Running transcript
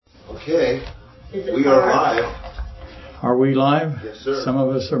Okay, we are live. Are we live? Yes, sir. Some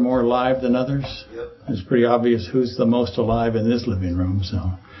of us are more live than others. Yep. It's pretty obvious who's the most alive in this living room, so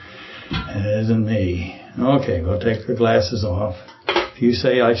it isn't me. Okay, we'll take the glasses off. If you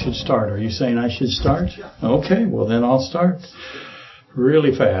say I should start, are you saying I should start? Yeah. Okay, well then I'll start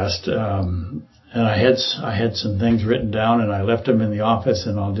really fast. And I had some things written down, and I left them in the office,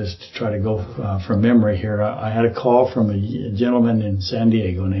 and I'll just try to go from memory here. I had a call from a gentleman in San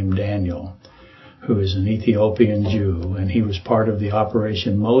Diego named Daniel, who is an Ethiopian Jew, and he was part of the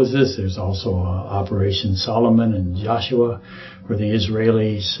Operation Moses. There's also Operation Solomon and Joshua, where the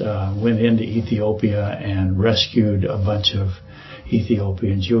Israelis went into Ethiopia and rescued a bunch of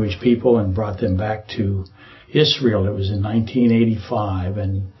Ethiopian Jewish people and brought them back to Israel. It was in 1985,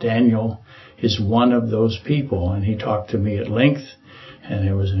 and Daniel is one of those people, and he talked to me at length, and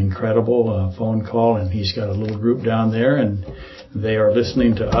it was an incredible phone call, and he's got a little group down there, and they are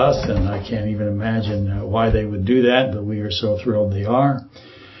listening to us, and I can't even imagine why they would do that, but we are so thrilled they are.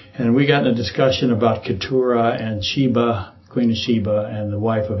 And we got in a discussion about Keturah and Sheba, Queen of Sheba, and the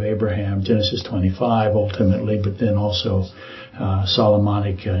wife of Abraham, Genesis 25 ultimately, but then also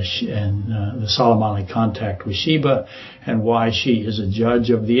Solomonic and the Solomonic contact with Sheba, and why she is a judge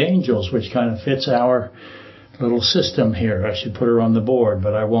of the angels, which kind of fits our little system here. I should put her on the board,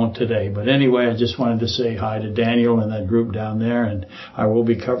 but I won't today. But anyway, I just wanted to say hi to Daniel and that group down there, and I will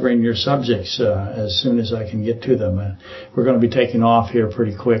be covering your subjects as soon as I can get to them. We're going to be taking off here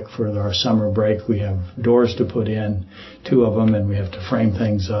pretty quick for our summer break. We have doors to put in, 2 of them, and we have to frame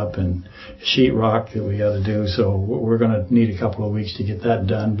things up and sheetrock that we got to do. So we're going to need a couple of weeks to get that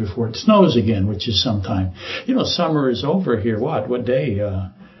done before it snows again, which is sometime. You know, summer is over here. What day?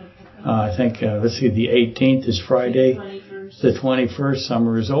 I think, let's see, the 18th is Friday. The 21st,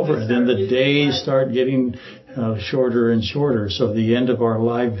 summer is over. And then the days start getting shorter and shorter. So the end of our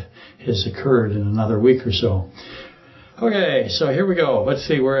life has occurred in another week or so. Okay, so here we go. Let's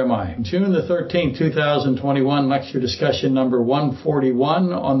see, where am I? June the 13th, 2021, lecture discussion number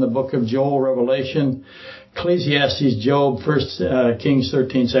 141 on the book of Joel, Revelation, Ecclesiastes, Job, 1 Kings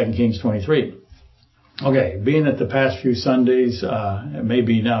 13, 2 Kings 23. Okay, being that the past few Sundays,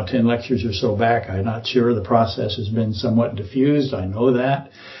 maybe now 10 lectures or so back, I'm not sure. The process has been somewhat diffused. I know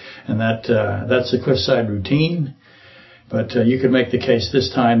that. And that's the Cliffside routine. But you could make the case this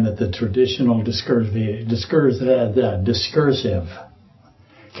time that the traditional discursive,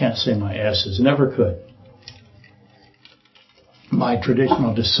 can't say my S's, never could. My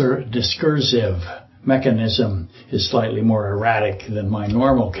traditional discursive mechanism is slightly more erratic than my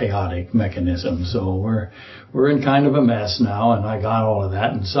normal chaotic mechanism. So we're in kind of a mess now, and I got all of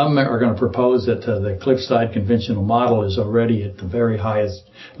that. And some are going to propose that the Cliffside conventional model is already at the very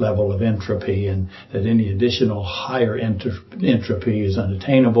highest level of entropy, and that any additional higher entropy is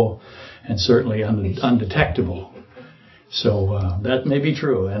unattainable and certainly undetectable. So that may be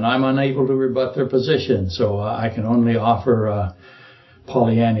true, and I'm unable to rebut their position. So I can only offer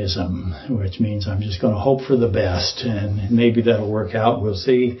Pollyannism, which means I'm just going to hope for the best, and maybe that'll work out. We'll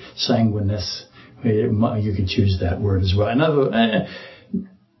see. Sanguineness, you can choose that word as well. In other words,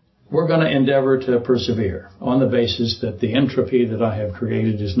 we're going to endeavor to persevere on the basis that the entropy that I have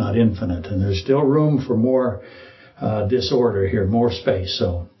created is not infinite, and there's still room for more disorder here, more space.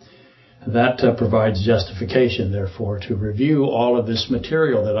 So that provides justification, therefore, to review all of this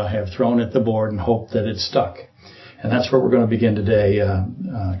material that I have thrown at the board and hope that it's stuck. And that's where we're going to begin today.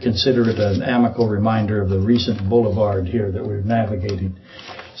 Consider it an amicable reminder of the recent boulevard here that we've navigated.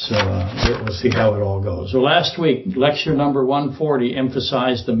 So we'll see how it all goes. So last week, lecture number 140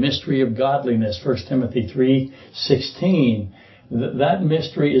 emphasized the mystery of godliness, 1 Timothy 3:16. That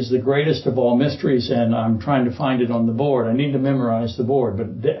mystery is the greatest of all mysteries, and I'm trying to find it on the board. I need to memorize the board,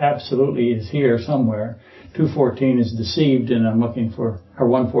 but it absolutely is here somewhere. 214 is deceived, and I'm looking for, or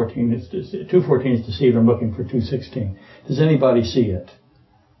 114 is, 214 is deceived, I'm looking for 216. Does anybody see it?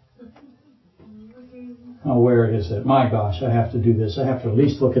 Oh, where is it? My gosh, I have to do this. I have to at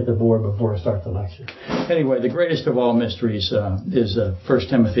least look at the board before I start the lecture. Anyway, the greatest of all mysteries is 1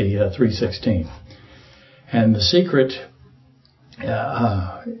 Timothy 3:16. And the secret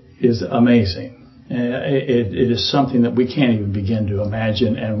is amazing. It is something that we can't even begin to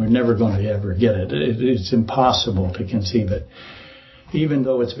imagine, and we're never going to ever get it. It's impossible to conceive it. Even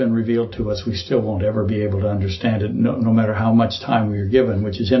though it's been revealed to us, we still won't ever be able to understand it, no matter how much time we are given,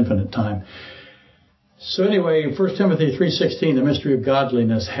 which is infinite time. So anyway, 1 Timothy 3:16, the mystery of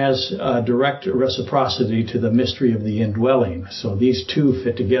godliness, has a direct reciprocity to the mystery of the indwelling. So these two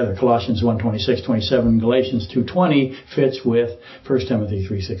fit together. Colossians 1:26, 27, Galatians 2:20 fits with 1 Timothy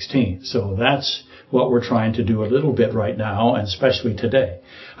 3:16. So that's what we're trying to do a little bit right now, and especially today.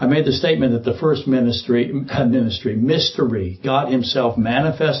 I made the statement that the first mystery, God himself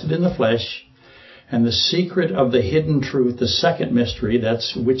manifested in the flesh, and the secret of the hidden truth, the second mystery,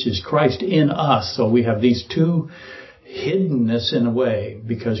 which is Christ in us. So we have these two hiddenness in a way,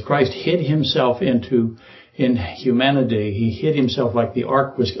 because Christ hid himself in humanity. He hid himself like the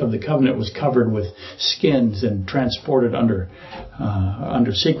Ark of the Covenant was covered with skins and transported under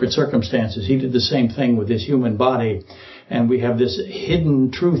secret circumstances. He did the same thing with his human body. And we have this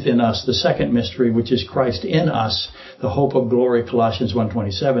hidden truth in us, the second mystery, which is Christ in us, the hope of glory, Colossians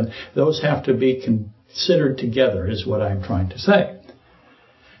 1:27. Those have to be considered together, is what I'm trying to say.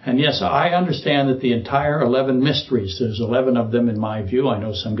 And yes, I understand that the entire 11 mysteries, there's 11 of them in my view. I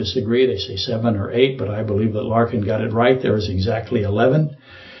know some disagree. They say 7 or 8, but I believe that Larkin got it right. There is exactly 11.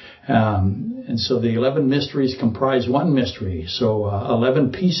 And so the 11 mysteries comprise one mystery. So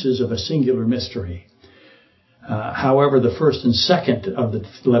 11 pieces of a singular mystery. However, the first and second of the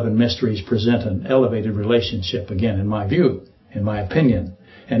 11 mysteries present an elevated relationship, again, in my view, in my opinion.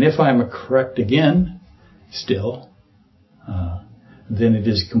 And if I'm correct again, still, then it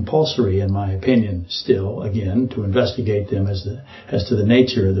is compulsory, in my opinion, still, again, to investigate them as to the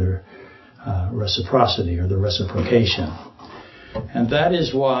nature of their reciprocity or the reciprocation. And that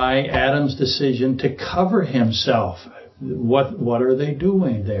is why Adam's decision to cover himself. What are they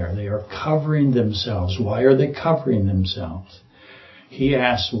doing there? They are covering themselves. Why are they covering themselves? He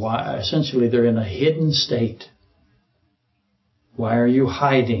asks why. Essentially, they're in a hidden state. Why are you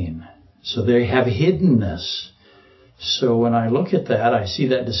hiding? So they have hiddenness. So when I look at that, I see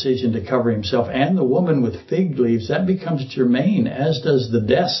that decision to cover himself and the woman with fig leaves. That becomes germane, as does the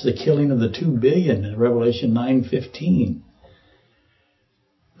deaths, the killing of the 2 billion in Revelation 9:15.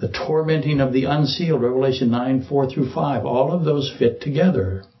 The tormenting of the unsealed, Revelation 9:4-5. All of those fit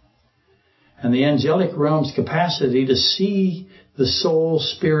together. And the angelic realm's capacity to see the soul,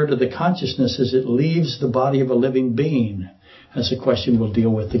 spirit of the consciousness as it leaves the body of a living being. That's a question we'll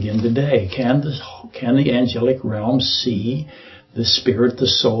deal with again today. Can the angelic realm see the spirit, the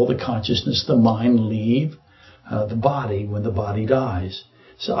soul, the consciousness, the mind leave the body when the body dies?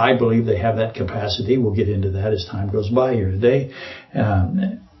 So I believe they have that capacity. We'll get into that as time goes by here today.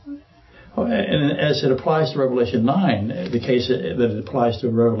 And as it applies to Revelation 9, the case that it applies to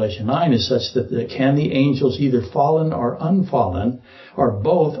Revelation 9 is such that can the angels either fallen or unfallen, or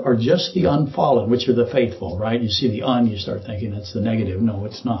both, or just the unfallen, which are the faithful, right? You see the you start thinking that's the negative. No,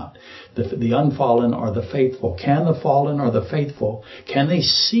 it's not. The unfallen are the faithful. Can the fallen or the faithful, can they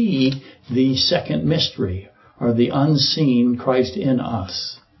see the second mystery, or the unseen Christ in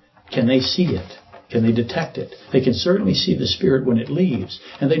us? Can they see it? Can they detect it? They can certainly see the Spirit when it leaves.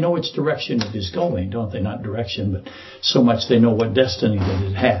 And they know which direction it is going, don't they? Not direction, but so much they know what destiny that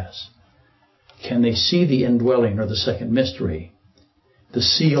it has. Can they see the indwelling or the second mystery? The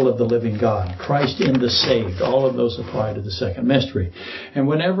seal of the living God. Christ in the saved. All of those apply to the second mystery. And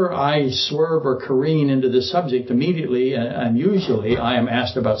whenever I swerve or careen into this subject, immediately and usually I am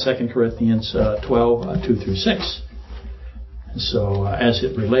asked about 2 Corinthians 12:2-6. So as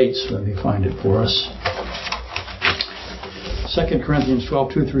it relates, let me find it for us. 2 Corinthians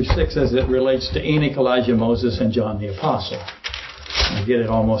 12:2-6, as it relates to Enoch, Elijah, Moses, and John the Apostle. I get it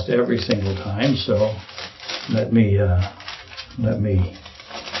almost every single time, so let me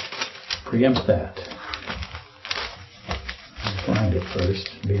preempt that. Let me find it first.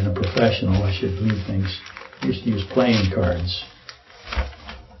 Being a professional, I should read things. I used to use playing cards.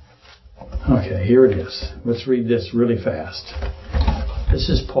 Okay, here it is. Let's read this really fast. This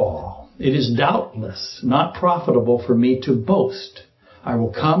is Paul. It is doubtless not profitable for me to boast. I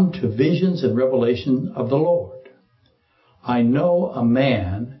will come to visions and revelation of the Lord. I know a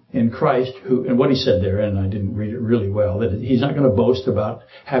man in Christ who, and what he said there, and I didn't read it really well, that he's not going to boast about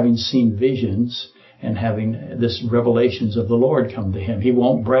having seen visions and having this revelations of the Lord come to him. He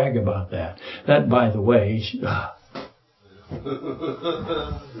won't brag about that. That, by the way,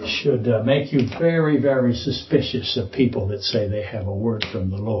 should make you very, very suspicious of people that say they have a word from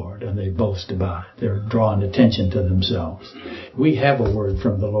the Lord and they boast about it. They're drawing attention to themselves. We have a word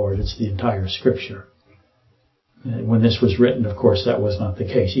from the Lord. It's the entire Scripture. When this was written, of course, that was not the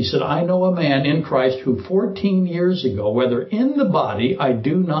case. He said, I know a man in Christ who 14 years ago, whether in the body, I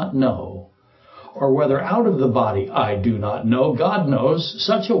do not know, or whether out of the body, I do not know. God knows.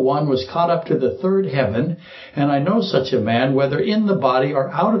 Such a one was caught up to the third heaven, and I know such a man, whether in the body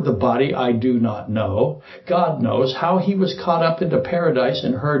or out of the body, I do not know. God knows how he was caught up into paradise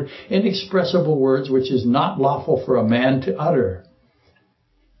and heard inexpressible words which is not lawful for a man to utter.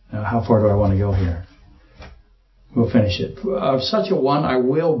 Now, how far do I want to go here? We'll finish it. Of such a one I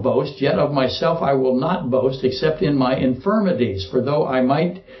will boast, yet of myself I will not boast, except in my infirmities. For though I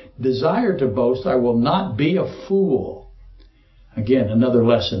might desire to boast, I will not be a fool. Again, another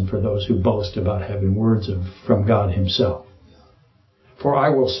lesson for those who boast about having words from God himself. For I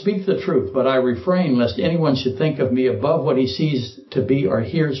will speak the truth, but I refrain lest anyone should think of me above what he sees to be or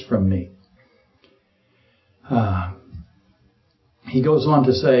hears from me. He goes on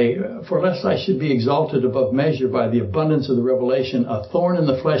to say, for lest I should be exalted above measure by the abundance of the revelation, a thorn in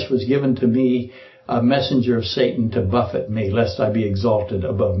the flesh was given to me, a messenger of Satan to buffet me, lest I be exalted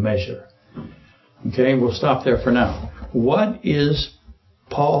above measure. Okay, we'll stop there for now. What is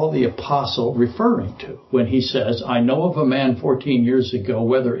Paul the Apostle referring to when he says, I know of a man 14 years ago,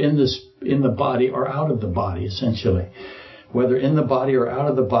 whether in the body or out of the body, essentially. Whether in the body or out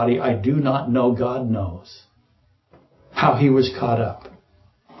of the body, I do not know, God knows. How he was caught up.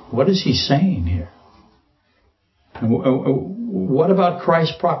 What is he saying here? And what about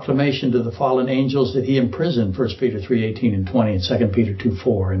Christ's proclamation to the fallen angels that he imprisoned, 1 Peter 3:18 and 20, and 2 Peter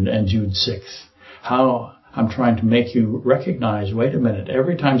 2:4 and Jude 6? How I'm trying to make you recognize, wait a minute,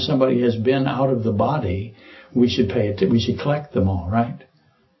 every time somebody has been out of the body, we should collect them all, right?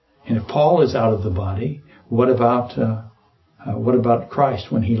 And if Paul is out of the body, what about Christ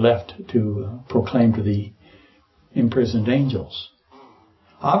when he left to proclaim to the imprisoned angels?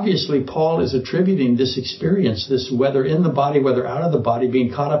 Obviously, Paul is attributing this experience, this whether in the body, whether out of the body,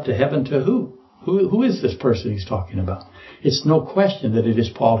 being caught up to heaven, to who? Who is this person he's talking about? It's no question that it is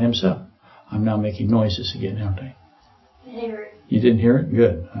Paul himself. I'm now making noises again, aren't I? I hear it. You didn't hear it?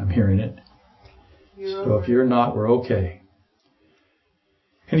 Good. I'm hearing it. So if you're not, we're okay.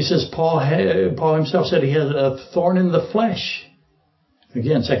 And he says Paul himself said he has a thorn in the flesh.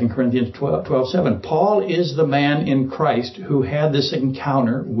 Again, 2 Corinthians 12:7. Paul is the man in Christ who had this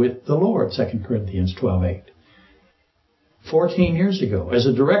encounter with the Lord, 2 Corinthians 12:8. 14 years ago. As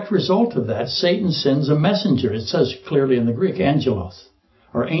a direct result of that, Satan sends a messenger. It says clearly in the Greek, angelos,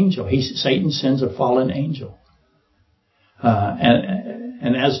 or angel. Satan sends a fallen angel.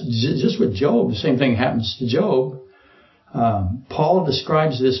 And as just with Job, the same thing happens to Job. Paul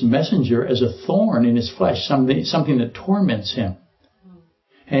describes this messenger as a thorn in his flesh, something that torments him.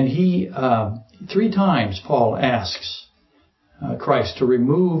 And he, 3 times, Paul asks Christ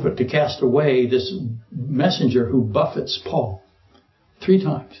to cast away this messenger who buffets Paul. 3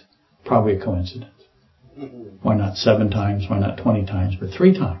 times. Probably a coincidence. Why not 7 times? Why not 20 times? But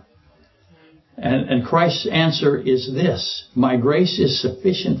 3 times. And Christ's answer is this: my grace is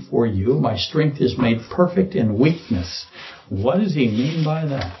sufficient for you. My strength is made perfect in weakness. What does he mean by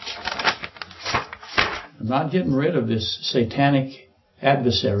that? I'm not getting rid of this satanic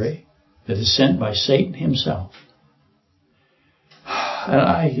adversary that is sent by Satan himself. And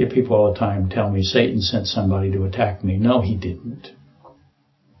I hear people all the time tell me Satan sent somebody to attack me. No, he didn't.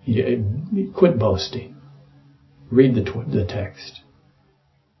 Quit boasting. Read the text.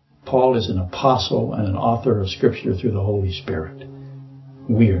 Paul is an apostle and an author of Scripture through the Holy Spirit.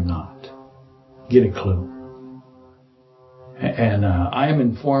 We are not. Get a clue. And I am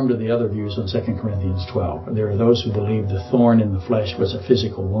informed of the other views on 2 Corinthians 12. There are those who believe the thorn in the flesh was a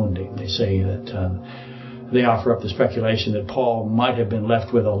physical wounding. They say that they offer up the speculation that Paul might have been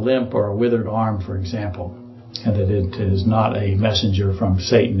left with a limp or a withered arm, for example, and that it is not a messenger from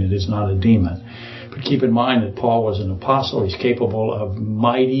Satan. It is not a demon. But keep in mind that Paul was an apostle. He's capable of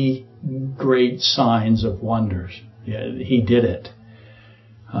mighty, great signs of wonders. He did it.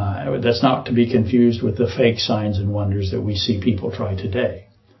 That's not to be confused with the fake signs and wonders that we see people try today.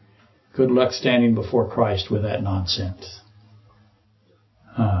 Good luck standing before Christ with that nonsense.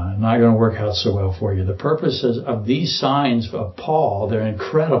 Not going to work out so well for you. The purposes of these signs of Paul, they're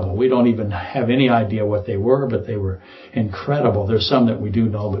incredible. We don't even have any idea what they were, but they were incredible. There's some that we do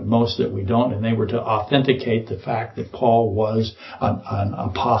know, but most that we don't. And they were to authenticate the fact that Paul was an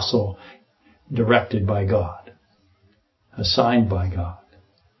apostle directed by God, assigned by God.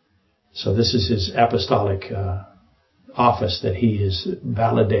 So this is his apostolic office that he is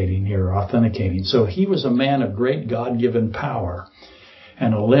validating here, authenticating. So he was a man of great God-given power.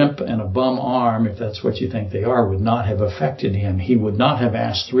 And a limp and a bum arm, if that's what you think they are, would not have affected him. He would not have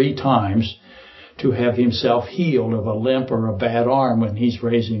asked 3 times to have himself healed of a limp or a bad arm when he's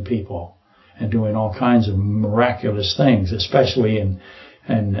raising people and doing all kinds of miraculous things, especially in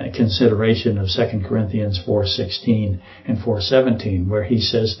consideration of 2 Corinthians 4:16 and 4:17, where he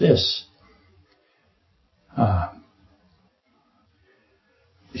says this.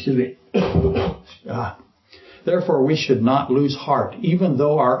 Therefore we should not lose heart. Even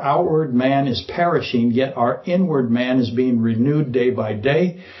though our outward man is perishing, yet our inward man is being renewed day by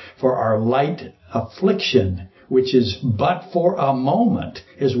day. For our light affliction, which is but for a moment,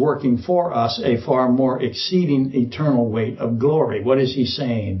 is working for us a far more exceeding eternal weight of glory. What is he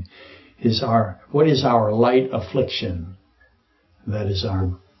saying? What is our light affliction? That is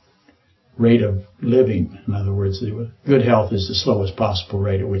our rate of living. In other words, good health is the slowest possible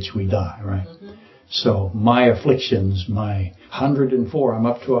rate at which we die, right? Mm-hmm. So my afflictions, my 104, I'm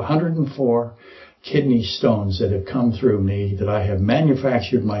up to 104 kidney stones that have come through me that I have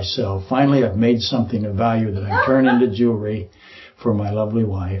manufactured myself. Finally, I've made something of value that I turn into jewelry for my lovely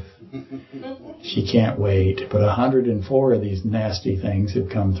wife. She can't wait. But 104 of these nasty things have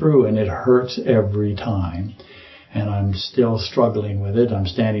come through, and it hurts every time. And I'm still struggling with it. I'm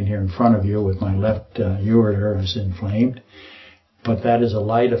standing here in front of you with my left ureter is inflamed. But that is a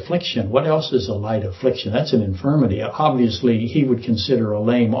light affliction. What else is a light affliction? That's an infirmity. Obviously, he would consider a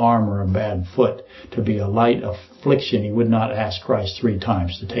lame arm or a bad foot to be a light affliction. He would not ask Christ 3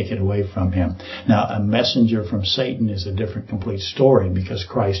 times to take it away from him. Now, a messenger from Satan is a different complete story because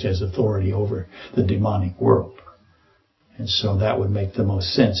Christ has authority over the demonic world. And so that would make the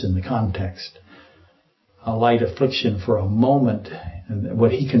most sense in the context. A light affliction for a moment, and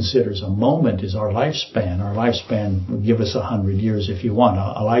what he considers a moment is our lifespan. Our lifespan would give us 100 years if you want.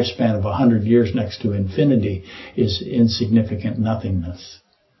 A lifespan of 100 years next to infinity is insignificant nothingness.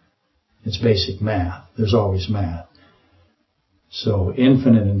 It's basic math. There's always math. So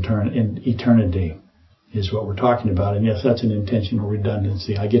infinite eternity is what we're talking about. And yes, that's an intentional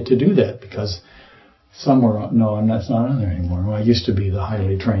redundancy. I get to do that because somewhere, no, that's not on there anymore. Well, I used to be the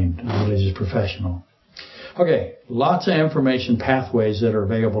highly trained religious professional. Okay, lots of information pathways that are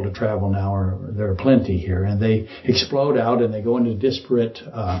available to travel now. There are plenty here, and they explode out and they go into disparate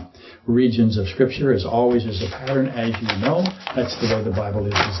regions of Scripture. As always, is a pattern, as you know. That's the way the Bible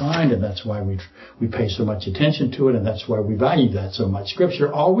is designed, and that's why we pay so much attention to it, and that's why we value that so much.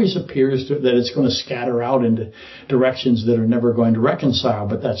 Scripture always appears that it's going to scatter out into directions that are never going to reconcile,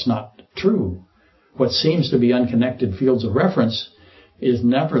 but that's not true. What seems to be unconnected fields of reference is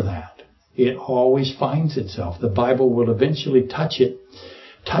never that. It always finds itself. The Bible will eventually touch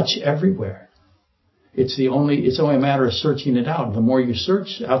everywhere. It's only a matter of searching it out. The more you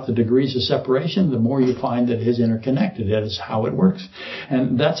search out the degrees of separation, the more you find that it is interconnected. That is how it works.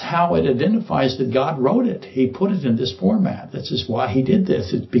 And that's how it identifies that God wrote it. He put it in this format. That's just why he did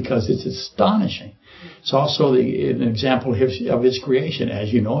this. It's because it's astonishing. It's also an example of his creation.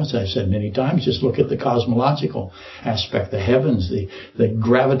 As you know, as I've said many times, just look at the cosmological aspect, the heavens, the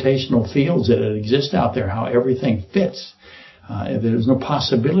gravitational fields that exist out there, how everything fits. There's no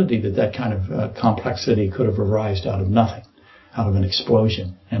possibility that kind of complexity could have arisen out of nothing, out of an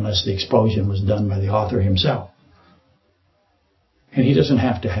explosion, unless the explosion was done by the author himself. And he doesn't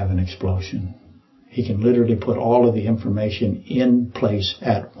have to have an explosion. He can literally put all of the information in place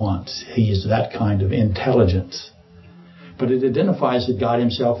at once. He is that kind of intelligence. But it identifies that God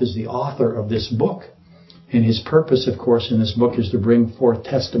himself is the author of this book. And his purpose, of course, in this book is to bring forth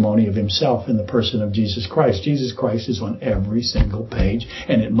testimony of himself in the person of Jesus Christ. Jesus Christ is on every single page,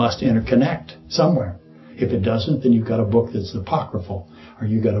 and it must interconnect somewhere. If it doesn't, then you've got a book that's apocryphal, or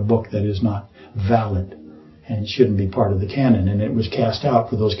you've got a book that is not valid and shouldn't be part of the canon, and it was cast out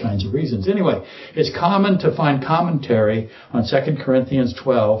for those kinds of reasons. Anyway, it's common to find commentary on 2 Corinthians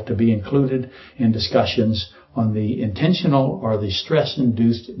 12 to be included in discussions on the intentional or the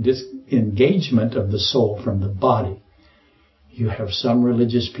stress-induced disengagement of the soul from the body. You have some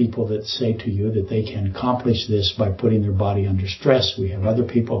religious people that say to you that they can accomplish this by putting their body under stress. We have other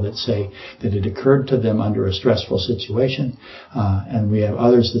people that say that it occurred to them under a stressful situation. And we have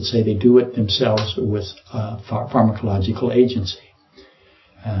others that say they do it themselves with pharmacological agency.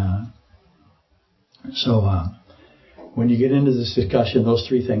 So when you get into this discussion, those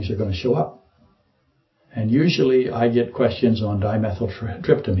 3 things are going to show up. And usually I get questions on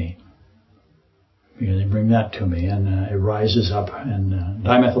dimethyltryptamine. They bring that to me, and it rises up. And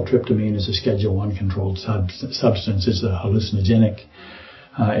dimethyltryptamine is a Schedule I controlled substance. It's a hallucinogenic.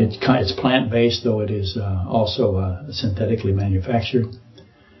 It's plant-based, though it is also synthetically manufactured.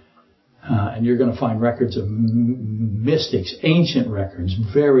 And you're going to find records of mystics, ancient records,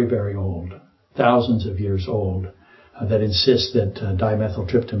 very, very old, thousands of years old, that insist that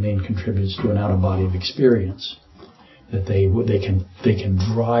dimethyltryptamine contributes to an out-of-body experience. That they can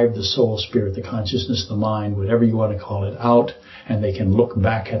drive the soul, spirit, the consciousness, the mind, whatever you want to call it, out, and they can look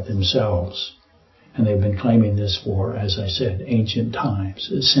back at themselves. And they've been claiming this for, as I said, ancient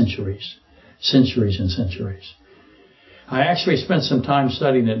times, centuries and centuries. I actually spent some time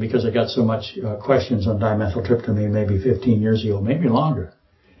studying it because I got so much questions on dimethyltryptamine maybe 15 years ago, maybe longer.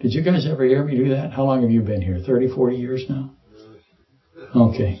 Did you guys ever hear me do that? How long have you been here? 30, 40 years now?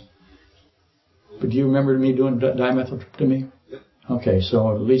 Okay. But do you remember me doing dimethyltryptamine? Yep. Okay,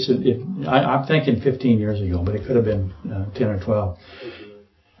 so at least I'm thinking 15 years ago, but it could have been 10 or 12.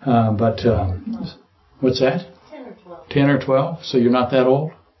 What's that? 10 or 12. 10 or 12? So you're not that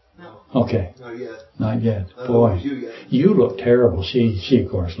old? No. Okay. Not yet. Not yet. Not Boy, you yet. you look terrible. She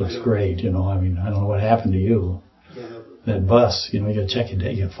of course looks great. You know, I mean, I don't know what happened to you. That bus, you know, you got to check it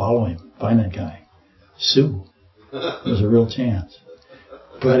out. You got to follow him. Find that guy. Sue. There's a real chance.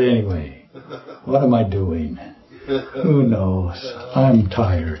 But anyway, what am I doing? Who knows? I'm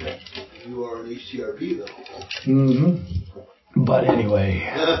tired. You are an HTRP though. Mm-hmm. But anyway,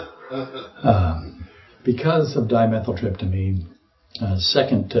 because of dimethyltryptamine,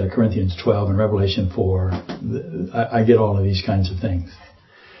 2 Corinthians 12 and Revelation 4, I get all of these kinds of things.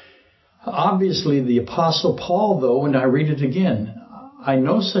 Obviously, the Apostle Paul, though, when I read it again, I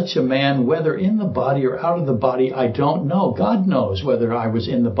know such a man, whether in the body or out of the body, I don't know. God knows whether I was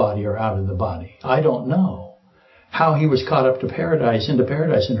in the body or out of the body. I don't know. How he was caught up to paradise, into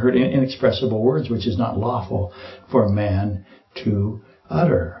paradise, and heard inexpressible words, which is not lawful for a man to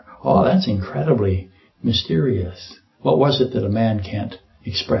utter. Oh, that's incredibly mysterious. What was it that a man can't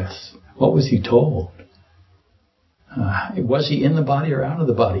express? What was he told? Was he in the body or out of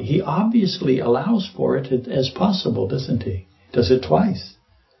the body? He obviously allows for it as possible, doesn't he? Does it twice.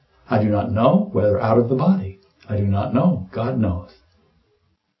 I do not know whether out of the body. I do not know. God knows.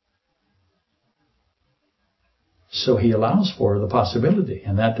 So he allows for the possibility,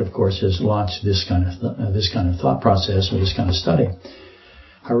 and that, of course, has launched this kind of thought process or this kind of study.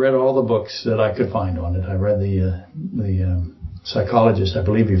 I read all the books that I could find on it. I read the psychologist, I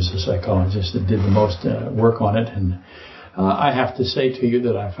believe he was the psychologist that did the most work on it, and I have to say to you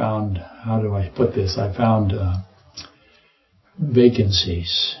that I found, how do I put this? I found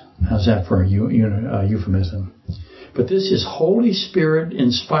vacancies. How's that for a euphemism? But this is Holy Spirit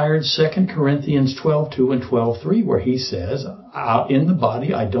inspired 2 Corinthians 12:2 and 12:3, where he says, out in the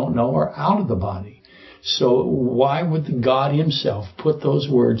body, I don't know, or out of the body. So why would God himself put those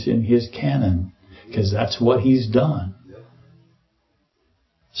words in his canon? Because that's what he's done.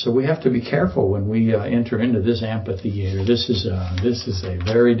 So we have to be careful when we enter into this amphitheater. This is a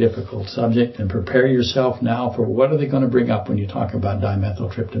very difficult subject, and prepare yourself now for what are they going to bring up when you talk about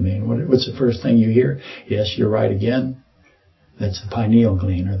dimethyltryptamine. What's the first thing you hear? Yes, you're right again. That's the pineal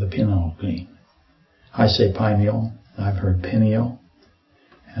gland or the pineal gland. I say pineal. I've heard pineal,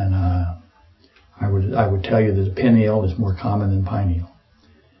 and I would tell you that the pineal is more common than pineal.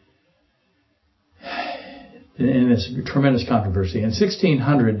 And it's a tremendous controversy. In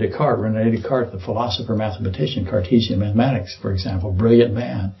 1600, René Descartes, the philosopher, mathematician, Cartesian mathematics, for example, brilliant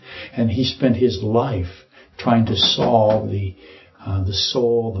man, and he spent his life trying to solve the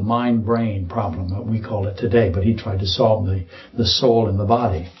soul, the mind-brain problem, we call it today, but he tried to solve the soul in the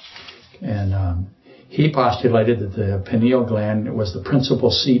body. And he postulated that the pineal gland was the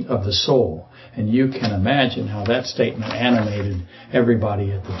principal seat of the soul. And you can imagine how that statement animated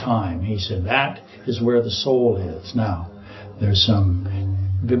everybody at the time. He said, that is where the soul is. Now, there's some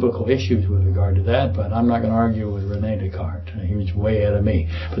biblical issues with regard to that, but I'm not going to argue with René Descartes. He was way ahead of me.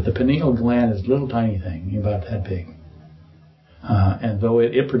 But the pineal gland is a little tiny thing, about that big. And though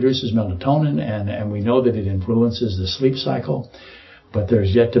it produces melatonin, and we know that it influences the sleep cycle, but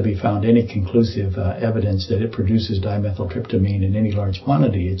there's yet to be found any conclusive evidence that it produces dimethyltryptamine in any large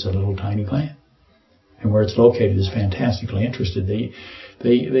quantity. It's a little tiny gland. And where it's located is fantastically interesting.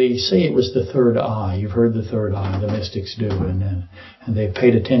 They say it was the third eye. You've heard the third eye, the mystics do, and they've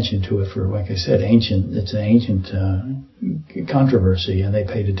paid attention to it for, like I said, it's an ancient controversy, and they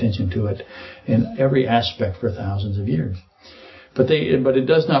paid attention to it in every aspect for thousands of years. But it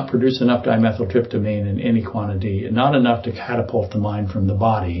does not produce enough dimethyltryptamine in any quantity, not enough to catapult the mind from the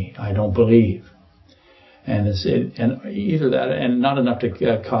body, I don't believe. And either that, and not enough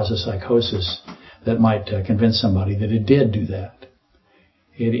to cause a psychosis that might convince somebody that it did do that.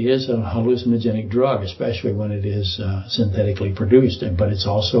 It is a hallucinogenic drug, especially when it is synthetically produced, but it's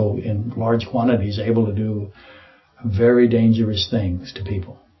also in large quantities able to do very dangerous things to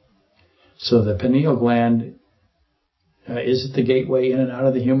people. So the pineal gland, is it the gateway in and out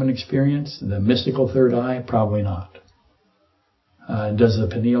of the human experience? The mystical third eye? Probably not. Does the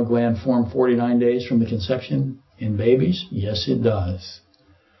pineal gland form 49 days from the conception in babies? Yes, it does.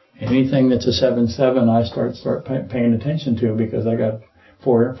 Anything that's a 7-7, I start paying attention to, because I got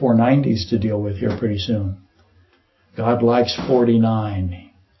 490s to deal with here pretty soon. God likes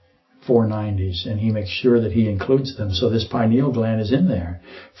 49 490s, and he makes sure that he includes them. So this pineal gland is in there.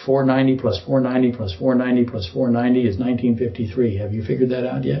 490 plus 490 plus 490 plus 490 is 1953. Have you figured that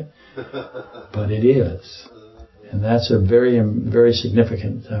out yet? But it is. And that's a very, very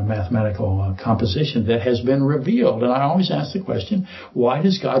significant mathematical composition that has been revealed. And I always ask the question, why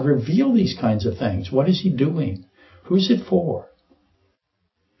does God reveal these kinds of things? What is He doing? Who's it for?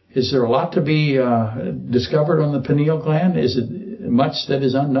 Is there a lot to be discovered on the pineal gland? Is it much that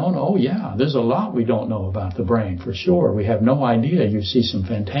is unknown? Oh, yeah. There's a lot we don't know about the brain, for sure. We have no idea. You see some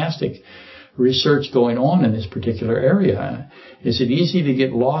fantastic research going on in this particular area. Is it easy to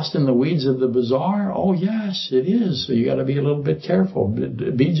get lost in the weeds of the bizarre? Oh, yes, it is. So you got to be a little bit careful.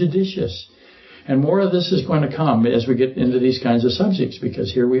 Be judicious. And more of this is going to come as we get into these kinds of subjects,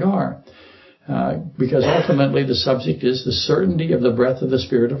 because here we are. Because ultimately the subject is the certainty of the breath of the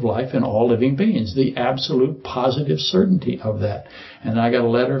Spirit of life in all living beings, the absolute positive certainty of that. And I got a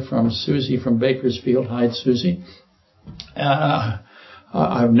letter from Susie from Bakersfield. Hi, Susie.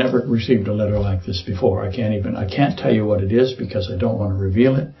 I've never received a letter like this before. I can't tell you what it is because I don't want to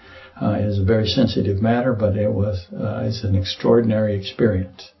reveal it. It is a very sensitive matter, but it's an extraordinary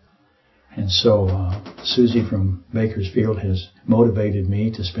experience. And so Susie from Bakersfield has motivated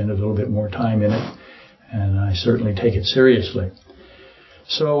me to spend a little bit more time in it, and I certainly take it seriously.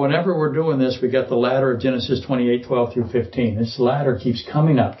 So whenever we're doing this, we got the ladder of Genesis 28:12 through 15. This ladder keeps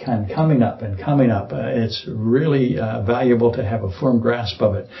coming up and coming up and coming up. It's really valuable to have a firm grasp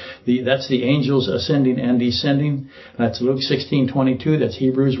of it. That's the angels ascending and descending. That's Luke 16:22. That's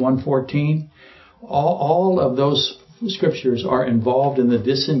Hebrews 1:14. All of those scriptures are involved in the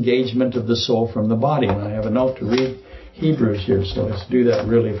disengagement of the soul from the body. And I have a note to read Hebrews here, so let's do that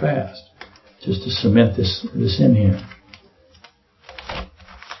really fast, just to cement this in here.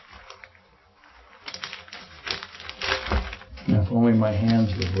 Now, if only my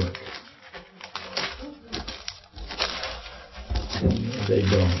hands would work. They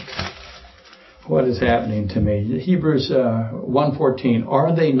don't. What is happening to me? Hebrews 1:14.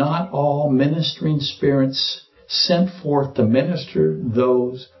 Are they not all ministering spirits sent forth to minister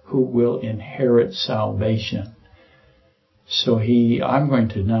those who will inherit salvation? So I'm going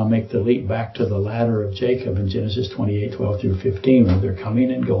to now make the leap back to the ladder of Jacob in Genesis 28:12 through 15, where they're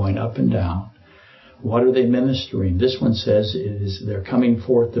coming and going up and down. What are they ministering? This one says they're coming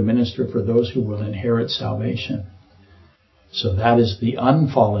forth to minister for those who will inherit salvation. So that is the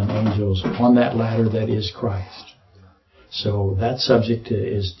unfallen angels on that ladder that is Christ. So that subject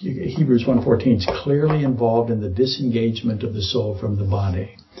is Hebrews 1:14 is clearly involved in the disengagement of the soul from the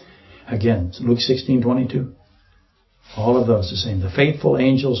body. Again, Luke 16:22. All of those the same. The faithful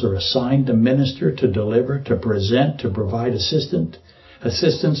angels are assigned to minister, to deliver, to present, to provide assistance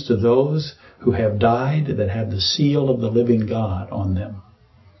to those who have died that have the seal of the living God on them.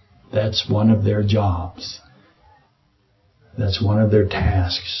 That's one of their jobs. That's one of their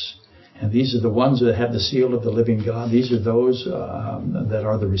tasks. And these are the ones that have the seal of the living God. These are those that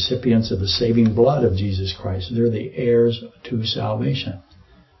are the recipients of the saving blood of Jesus Christ. They're the heirs to salvation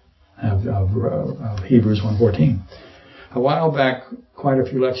of Hebrews 1:14. A while back, quite a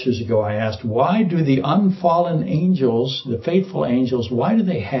few lectures ago, I asked, why do the unfallen angels, the faithful angels, why do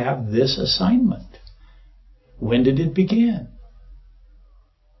they have this assignment? When did it begin?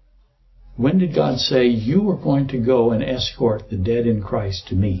 When did God say, you are going to go and escort the dead in Christ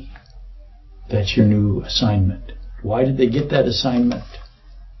to me? That's your new assignment. Why did they get that assignment?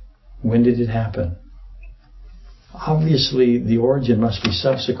 When did it happen? Obviously, the origin must be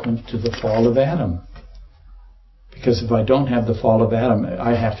subsequent to the fall of Adam. Because if I don't have the fall of Adam,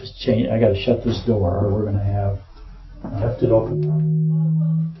 I have to change. I got to shut this door, or we're going to have left it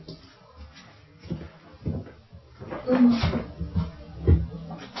open.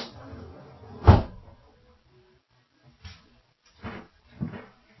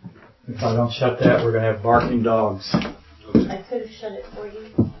 If I don't shut that, we're going to have barking dogs. I could have shut it for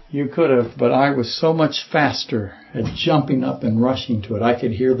you. You could have, but I was so much faster at jumping up and rushing to it. I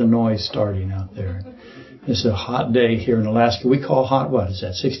could hear the noise starting out there. It's a hot day here in Alaska. We call hot, what is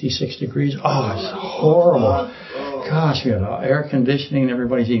that, 66 degrees? Oh, it's horrible. Gosh, we got air conditioning.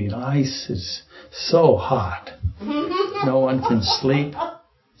 Everybody's eating ice. It's so hot. No one can sleep.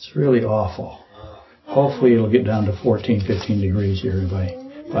 It's really awful. Hopefully it'll get down to 14, 15 degrees here by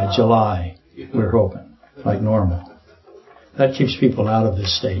July. We're hoping, like normal. That keeps people out of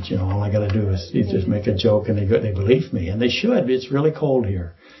this state. All I got to do is just make a joke and they believe me. And they should. It's really cold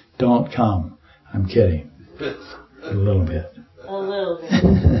here. Don't come. I'm kidding. A little bit. A little bit.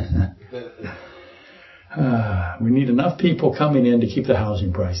 We need enough people coming in to keep the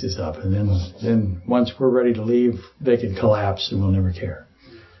housing prices up. And then once we're ready to leave, they can collapse and we'll never care.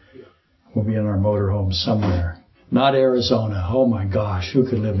 We'll be in our motorhome somewhere. Not Arizona. Oh my gosh, who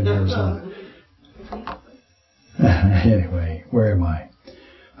could live in Arizona? Anyway, where am I?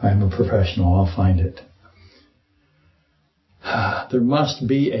 I'm a professional. I'll find it. There must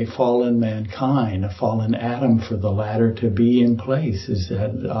be a fallen mankind, a fallen Adam for the latter to be in place. Is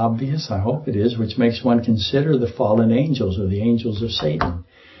that obvious? I hope it is, which makes one consider the fallen angels or the angels of Satan.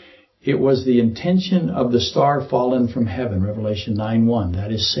 It was the intention of the star fallen from heaven, Revelation 9:1.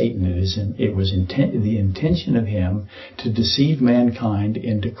 That is Satan. It was the intention of him to deceive mankind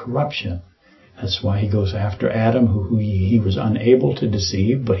into corruption. That's why he goes after Adam, who he was unable to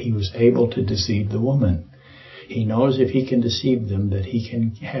deceive, but he was able to deceive the woman. He knows if he can deceive them that he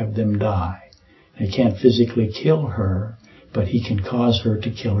can have them die. He can't physically kill her, but he can cause her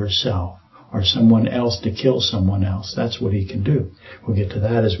to kill herself or someone else to kill someone else. That's what he can do. We'll get to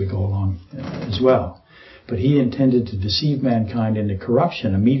that as we go along as well. But he intended to deceive mankind into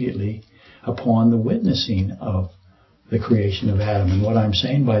corruption immediately upon the witnessing of the creation of Adam. And what I'm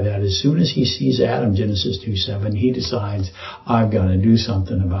saying by that, as soon as he sees Adam, Genesis 2:7, he decides, I've got to do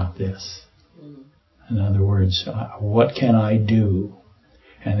something about this. In other words, what can I do?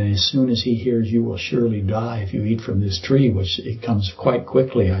 And then as soon as he hears you will surely die if you eat from this tree, which it comes quite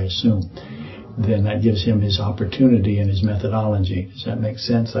quickly, I assume, then that gives him his opportunity and his methodology. Does that make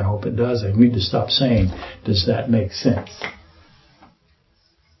sense? I hope it does. I need to stop saying, does that make sense?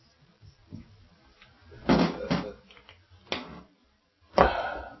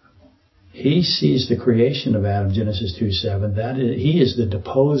 He sees the creation of Adam, Genesis 2:7. That is, he is the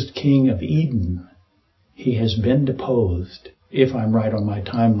deposed king of Eden. He has been deposed, if I'm right on my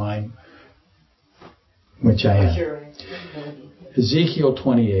timeline, which I am. Ezekiel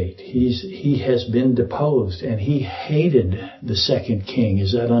 28, he has been deposed, and he hated the second king.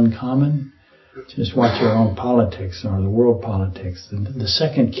 Is that uncommon? Just watch your own politics or the world politics. The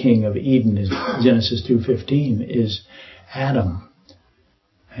second king of Eden is Genesis 2:15 is Adam.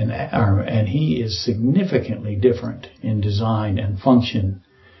 And he is significantly different in design and function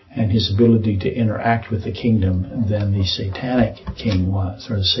and his ability to interact with the kingdom than the satanic king was,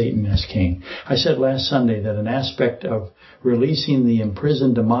 or the Satanist king. I said last Sunday that an aspect of releasing the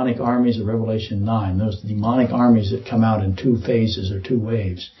imprisoned demonic armies of Revelation 9, those demonic armies that come out in two phases or two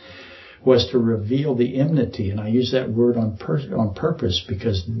waves, was to reveal the enmity. And I use that word on purpose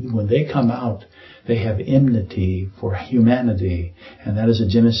because when they come out, they have enmity for humanity. And that is a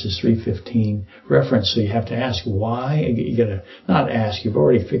Genesis 3:15 reference. So you have to ask why. You got to not ask, you've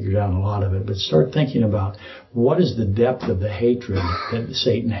already figured out a lot of it, but start thinking about what is the depth of the hatred that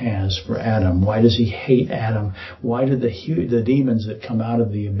Satan has for Adam. Why does he hate Adam? Why do the demons that come out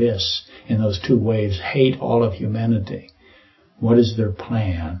of the abyss in those two waves hate all of humanity? What is their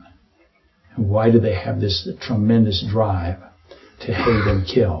plan? And why do they have this tremendous drive to hate and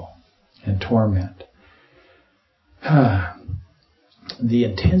kill and torment? The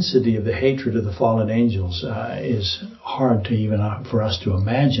intensity of the hatred of the fallen angels is hard to even for us to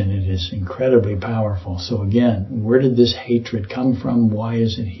imagine. It is incredibly powerful. So again, where did this hatred come from? Why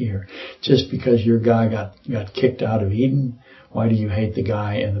is it here? Just because your guy got kicked out of Eden, why do you hate the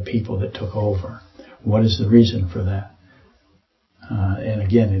guy and the people that took over? What is the reason for that? And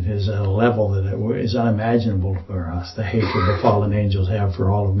again, it is a level that is unimaginable for us, the hatred the fallen angels have for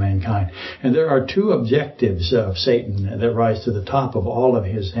all of mankind. And there are two objectives of Satan that rise to the top of all of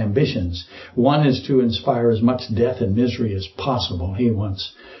his ambitions. One is to inspire as much death and misery as possible. He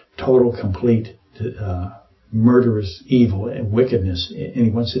wants total, complete, murderous evil and wickedness, and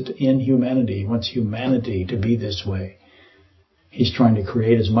he wants it to end humanity. He wants humanity to be this way. He's trying to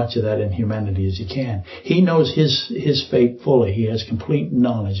create as much of that in humanity as he can. He knows his fate fully. He has complete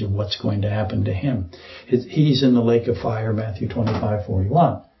knowledge of what's going to happen to him. He's in the lake of fire, Matthew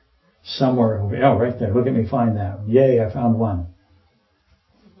 25:41. Somewhere over, right there. Look at me find that. Yay, I found one.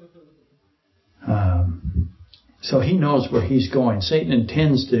 So he knows where he's going. Satan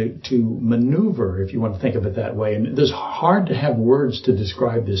intends to maneuver, if you want to think of it that way. And it's hard to have words to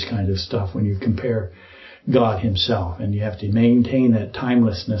describe this kind of stuff when you compare God himself, and you have to maintain that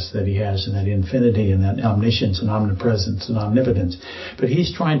timelessness that he has and that infinity and that omniscience and omnipresence and omnipotence. But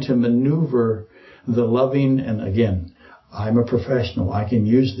he's trying to maneuver the loving, and again, I'm a professional. I can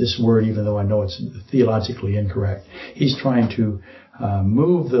use this word even though I know it's theologically incorrect. He's trying to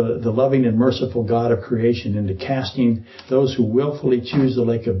move the loving and merciful God of creation into casting those who willfully choose the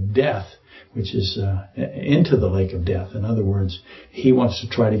lake of death, which is into the lake of death. In other words, he wants to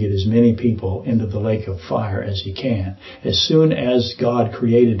try to get as many people into the lake of fire as he can. As soon as God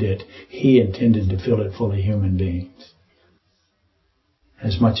created it, he intended to fill it full of human beings.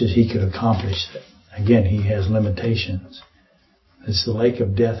 As much as he could accomplish it. Again, he has limitations. It's the lake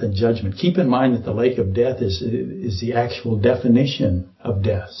of death and judgment. Keep in mind that the lake of death is the actual definition of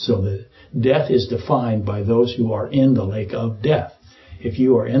death. So the death is defined by those who are in the lake of death. If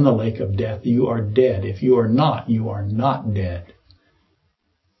you are in the lake of death, you are dead. If you are not dead.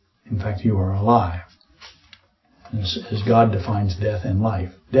 In fact, you are alive. As God defines death and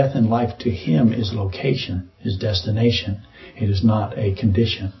life. Death and life to Him is location, is destination. It is not a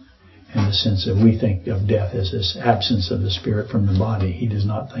condition in the sense that we think of death as this absence of the spirit from the body. He does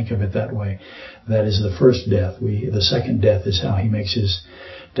not think of it that way. That is the first death. The second death is how He makes His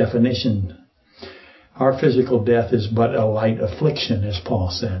definition. Our physical death is but a light affliction, as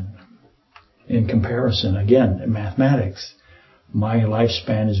Paul said. In comparison, again, in mathematics, my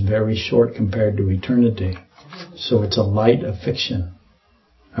lifespan is very short compared to eternity. So it's a light affliction.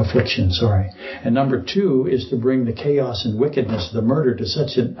 And number 2 is to bring the chaos and wickedness, the murder, to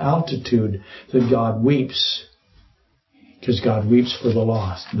such an altitude that God weeps. Because God weeps for the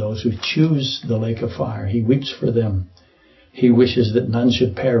lost, those who choose the lake of fire. He weeps for them. He wishes that none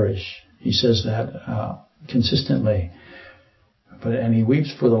should perish. He says that consistently. And He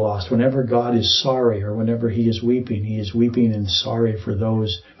weeps for the lost. Whenever God is sorry or whenever He is weeping and sorry for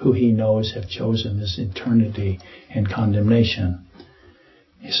those who He knows have chosen this eternity and condemnation.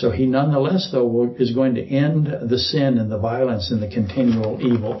 So He nonetheless, though, is going to end the sin and the violence and the continual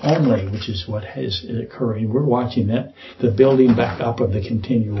evil only, which is what is occurring. We're watching that, the building back up of the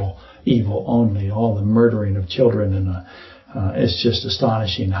continual evil only, all the murdering of children, and it's just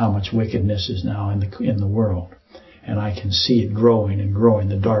astonishing how much wickedness is now in the world. And I can see it growing and growing.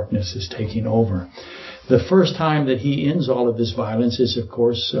 The darkness is taking over. The first time that He ends all of this violence is, of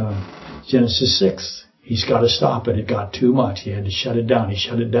course, Genesis 6. He's got to stop it. It got too much. He had to shut it down. He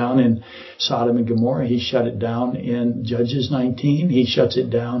shut it down in Sodom and Gomorrah. He shut it down in Judges 19. He shuts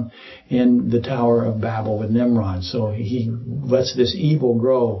it down in the Tower of Babel with Nimrod. So He lets this evil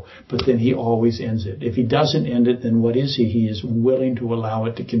grow, but then He always ends it. If He doesn't end it, then what is He? He is willing to allow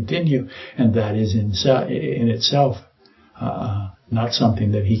it to continue, and that is in itself not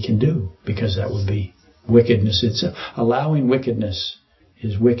something that He can do, because that would be wickedness itself. Allowing wickedness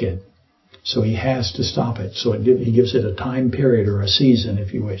is wicked. So He has to stop it. So He gives it a time period or a season,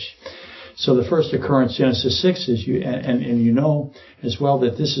 if you wish. So the first occurrence, Genesis 6, is and you know as well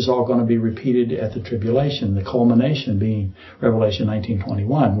that this is all going to be repeated at the tribulation, the culmination being Revelation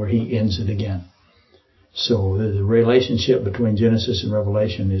 19:21, where He ends it again. So the relationship between Genesis and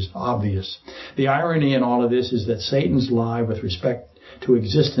Revelation is obvious. The irony in all of this is that Satan's lie with respect to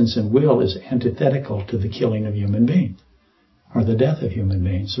existence and will is antithetical to the killing of human beings, or the death of human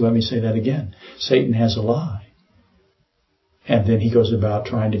beings. So let me say that again. Satan has a lie. And then he goes about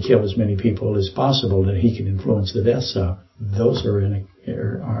trying to kill as many people as possible that he can influence the deaths of. Those are in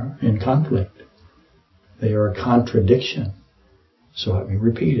conflict. They are a contradiction. So let me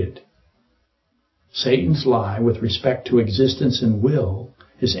repeat it. Satan's lie with respect to existence and will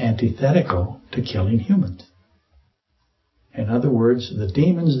is antithetical to killing humans. In other words, the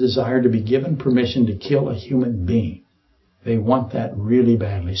demons desire to be given permission to kill a human being. They want that really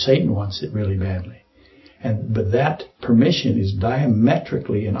badly. Satan wants it really badly. But that permission is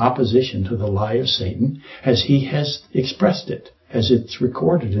diametrically in opposition to the lie of Satan as he has expressed it, as it's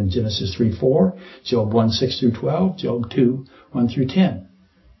recorded in Genesis 3:4, Job 1:6-12, Job 2:1-10.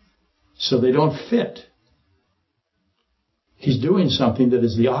 So they don't fit. He's doing something that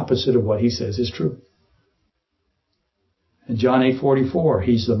is the opposite of what he says is true. In John 8:44,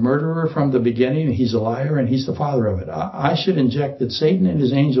 he's the murderer from the beginning, and he's a liar, and he's the father of it. I should inject that Satan and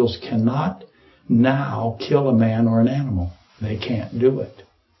his angels cannot now kill a man or an animal. They can't do it.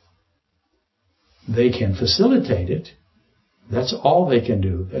 They can facilitate it. That's all they can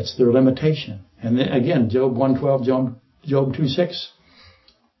do. That's their limitation. And then again, Job 1:12, Job 2:6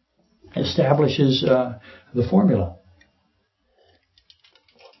 establishes the formula.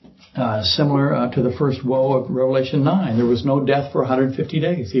 Similar to the first woe of Revelation 9. There was no death for 150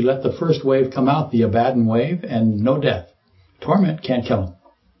 days. He let the first wave come out, the Abaddon wave, and no death. Torment can't kill him.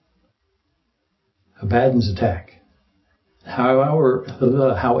 Abaddon's attack. However,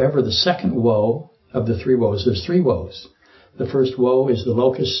 the second woe of the three woes, there's three woes. The first woe is the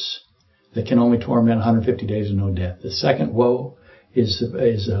locusts that can only torment 150 days and no death. The second woe is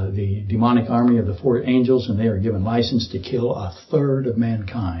the demonic army of the four angels, and they are given license to kill a third of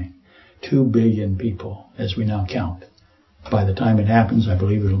mankind. 2 billion people, as we now count. By the time it happens, I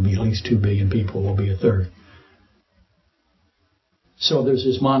believe it'll be at least 2 billion people will be a third. So there's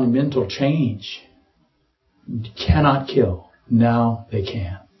this monumental change. Cannot kill. Now they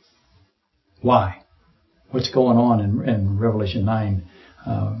can. Why? What's going on in Revelation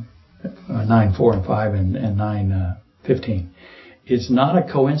 9:4 and 5 and 9:15? It's not a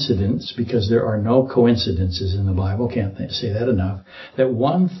coincidence, because there are no coincidences in the Bible, can't say that enough, that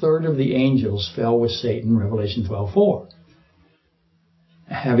 1/3 of the angels fell with Satan, Revelation 12:4.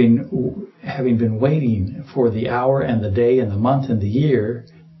 having been waiting for the hour and the day and the month and the year,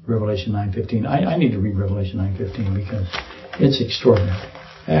 Revelation 9:15. I need to read Revelation 9:15 because it's extraordinary.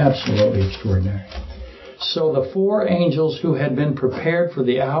 Absolutely extraordinary. So the 4 angels who had been prepared for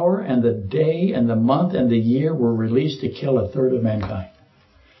the hour and the day and the month and the year were released to kill 1/3 of mankind.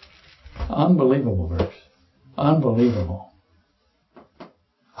 Unbelievable verse. Unbelievable.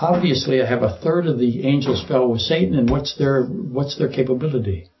 Obviously, I have 1/3 of the angels fell with Satan, and what's their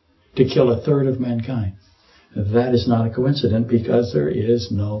capability? To kill 1/3 of mankind. That is not a coincidence, because there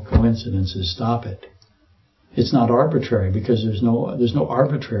is no coincidences. Stop it. It's not arbitrary, because there's no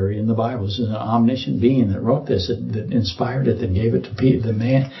arbitrary in the Bible. This is an omniscient being that wrote this, that inspired it, that gave it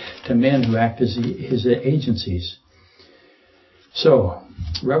to men who act as his agencies. So,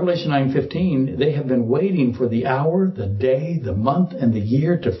 Revelation 9:15, they have been waiting for the hour, the day, the month, and the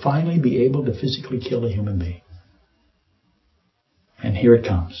year to finally be able to physically kill a human being. And here it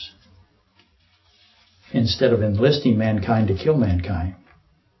comes. Instead of enlisting mankind to kill mankind.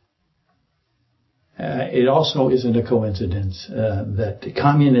 It also isn't a coincidence that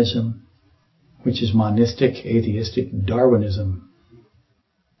communism, which is monistic, atheistic Darwinism,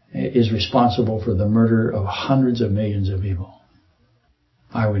 is responsible for the murder of hundreds of millions of people.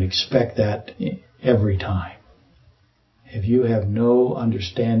 I would expect that every time. If you have no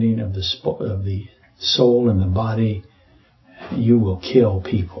understanding of the soul and the body, you will kill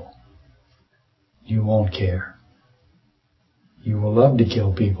people. You won't care. You will love to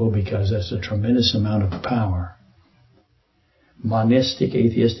kill people because that's a tremendous amount of power. Monistic,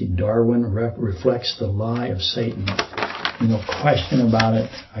 atheistic Darwin reflects the lie of Satan. No question about it.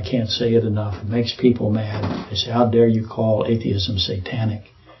 I can't say it enough. It makes people mad. They say, how dare you call atheism satanic?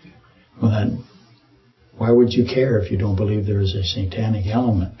 Well then, why would you care if you don't believe there is a satanic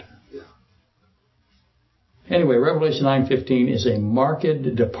element? Anyway, Revelation 9:15 is a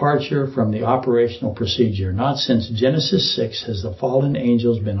marked departure from the operational procedure. Not since Genesis 6 has the fallen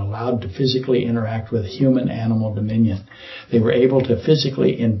angels been allowed to physically interact with human-animal dominion. They were able to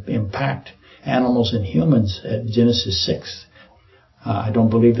physically impact animals and humans at Genesis 6. I don't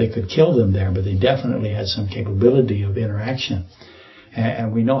believe they could kill them there, but they definitely had some capability of interaction.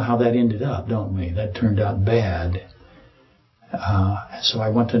 And we know how that ended up, don't we? That turned out bad. So I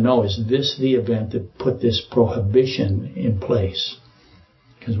want to know, is this the event that put this prohibition in place?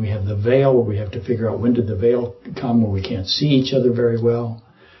 Because we have the veil, where we have to figure out when did the veil come, where we can't see each other very well.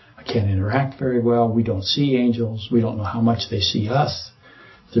 I can't interact very well. We don't see angels. We don't know how much they see us.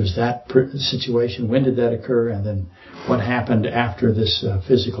 There's that situation. When did that occur? And then what happened after this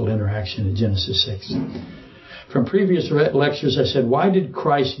physical interaction in Genesis 6? From previous lectures, I said, why did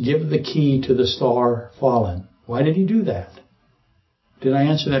Christ give the key to the star fallen? Why did he do that? Did I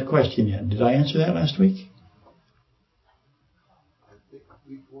answer that question yet? Did I answer that last week? I think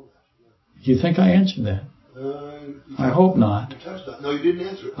before last. You think I answered that? I hope not. No, you didn't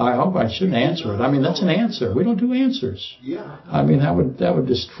answer it. I hope I shouldn't answer it. I mean, that's an answer. We don't do answers. Yeah. I mean, that would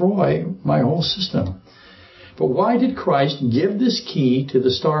destroy my whole system. But why did Christ give this key to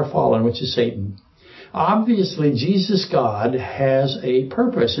the star fallen, which is Satan? Obviously, Jesus, God, has a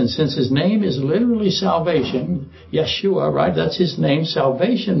purpose. And since his name is literally salvation, Yeshua, right? That's his name.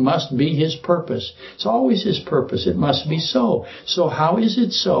 Salvation must be his purpose. It's always his purpose. It must be so. So how is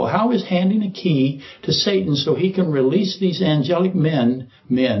it so? How is handing a key to Satan so he can release these angelic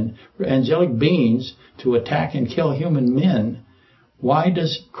angelic beings to attack and kill human men? Why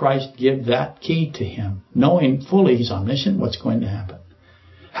does Christ give that key to him? Knowing fully he's omniscient, what's going to happen?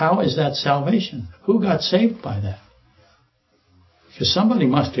 How is that salvation? Who got saved by that? Because somebody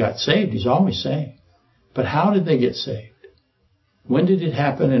must have got saved. He's always saying. But how did they get saved? When did it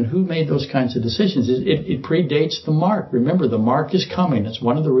happen, and who made those kinds of decisions? It predates the mark. Remember, the mark is coming. That's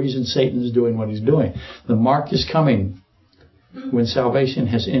one of the reasons Satan is doing what he's doing. The mark is coming when salvation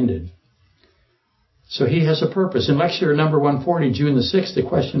has ended. So he has a purpose. In lecture number 140, June the 6th, the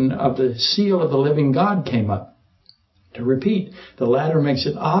question of the seal of the living God came up. To repeat, the latter makes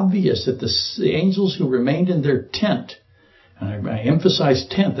it obvious that the angels who remained in their tent, and I emphasize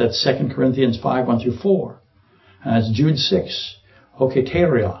tent, that's 2 Corinthians 5, 1 through 4. And that's Jude 6,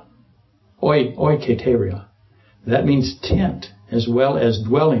 okateria, oiketeria. That means tent, as well as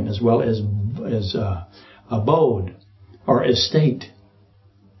dwelling, as well as abode, or estate.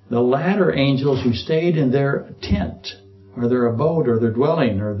 The latter angels who stayed in their tent, or their abode, or their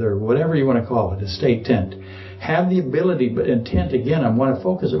dwelling, or their whatever you want to call it, estate, tent, have the ability, but in tent, again, I want to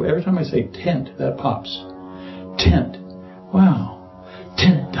focus, every time I say tent, that pops. Tent. Wow.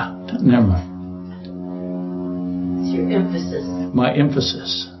 Tent. Never mind. It's your emphasis. My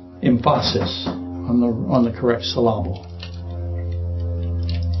emphasis on the correct syllable.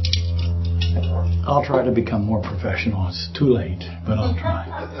 I'll try to become more professional. It's too late, but I'll try.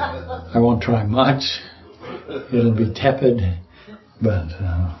 I won't try much. It'll be tepid, but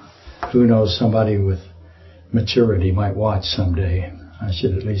who knows, somebody with maturity might watch someday. I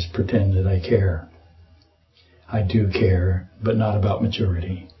should at least pretend that I care. I do care, but not about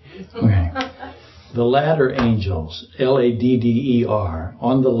maturity. Okay. The ladder angels, Ladder,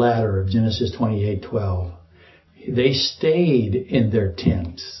 on the ladder of Genesis 28:12, they stayed in their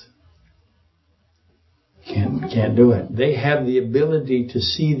tents. Can't do it. They have the ability to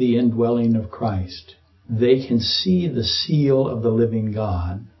see the indwelling of Christ. They can see the seal of the living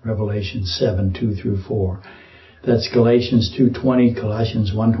God, Revelation 7:2-4. That's Galatians 2:20,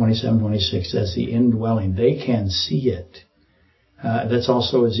 Colossians 1:27-26. That's the indwelling. They can see it. That's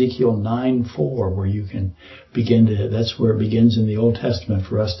also Ezekiel 9:4, where you can begin to. That's where it begins in the Old Testament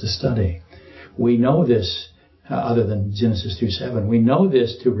for us to study. We know this, other than Genesis 2:7. We know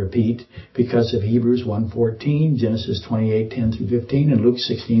this to repeat because of Hebrews 1:14, Genesis 28:10-15, and Luke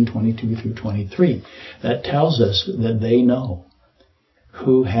 16:22-23. That tells us that they know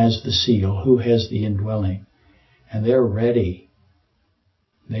who has the seal, who has the indwelling. And they're ready.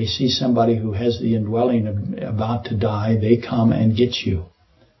 They see somebody who has the indwelling about to die, they come and get you.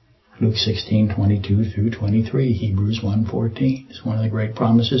 Luke 16:22-23, Hebrews 1:14 is one of the great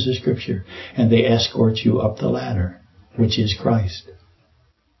promises of Scripture. And they escort you up the ladder, which is Christ.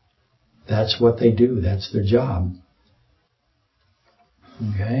 That's what they do. That's their job.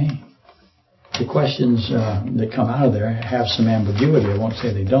 Okay? The questions that come out of there have some ambiguity. I won't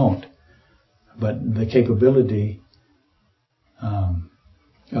say they don't. But the capability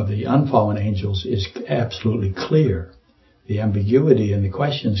of the unfallen angels is absolutely clear. The ambiguity in the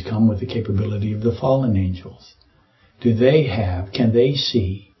questions come with the capability of the fallen angels. Can they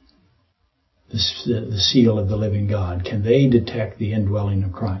see the seal of the living God? Can they detect the indwelling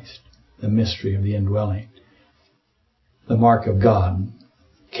of Christ? The mystery of the indwelling? The mark of God?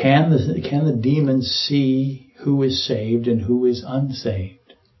 Can the demons see who is saved and who is unsaved?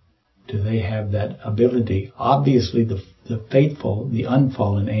 Do they have that ability? Obviously, the faithful, the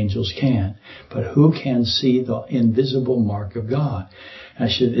unfallen angels can. But who can see the invisible mark of God? I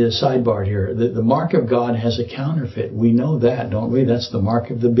should sidebar here. The mark of God has a counterfeit. We know that, don't we? That's the mark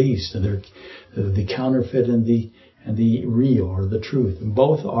of the beast. The counterfeit and the real, or the truth. And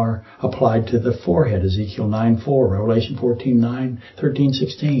both are applied to the forehead. Ezekiel 9:4, Revelation 14:9,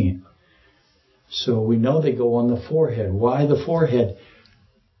 13:16. So we know they go on the forehead. Why the forehead?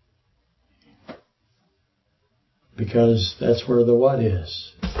 Because that's where the what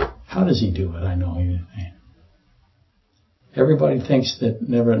is. How does he do it? I know. Everybody thinks that,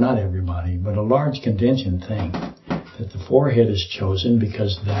 not everybody, but a large contingent think that the forehead is chosen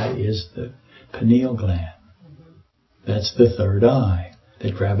because that is the pineal gland. That's the third eye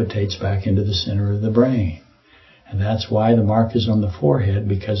that gravitates back into the center of the brain. And that's why the mark is on the forehead,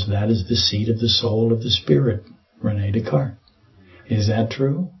 because that is the seat of the soul of the spirit, René Descartes. Is that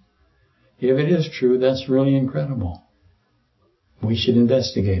true? If it is true, that's really incredible. We should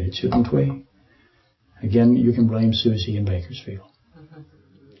investigate it, shouldn't we? Again, you can blame Susie in Bakersfield.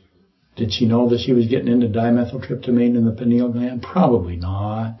 Did she know that she was getting into dimethyltryptamine in the pineal gland? Probably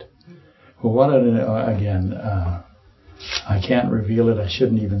not. Well, I can't reveal it. I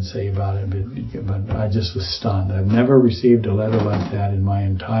shouldn't even say about it, but I just was stunned. I've never received a letter like that in my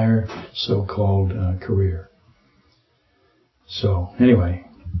entire so-called career. So, anyway.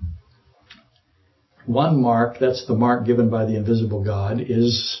 One mark, that's the mark given by the invisible God,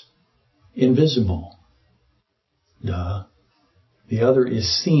 is invisible. Duh. The other is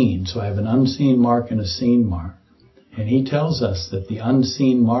seen. So I have an unseen mark and a seen mark. And he tells us that the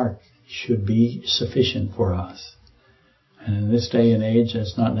unseen mark should be sufficient for us. And in this day and age,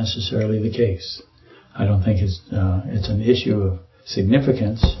 that's not necessarily the case. I don't think it's an issue of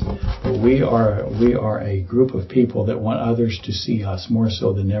significance, but we are a group of people that want others to see us more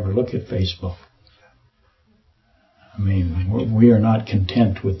so than ever. Look at Facebook. I mean, we are not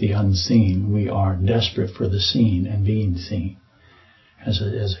content with the unseen. We are desperate for the seen and being seen. As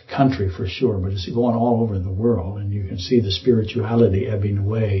a country, for sure, but it's going all over the world, and you can see the spirituality ebbing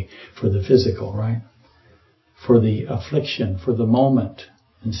away for the physical, right? For the affliction, for the moment,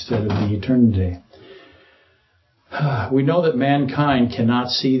 instead of the eternity. We know that mankind cannot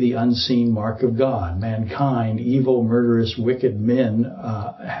see the unseen mark of God. Mankind, evil, murderous, wicked men,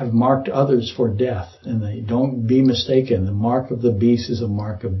 have marked others for death. And they don't be mistaken. The mark of the beast is a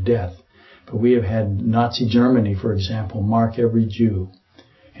mark of death. But we have had Nazi Germany, for example, mark every Jew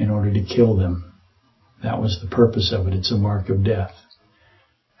in order to kill them. That was the purpose of it. It's a mark of death.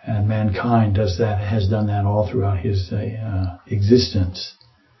 And mankind has done that all throughout his existence.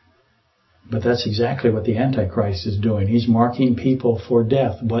 But that's exactly what the Antichrist is doing. He's marking people for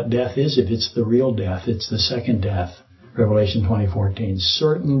death. What death is it? It's the real death. It's the second death. Revelation 20:14.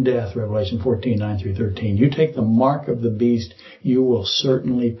 Certain death, Revelation 14:9-13. You take the mark of the beast, you will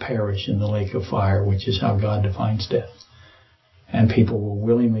certainly perish in the lake of fire, which is how God defines death. And people will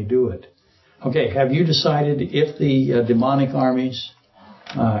willingly do it. Okay, have you decided if the demonic armies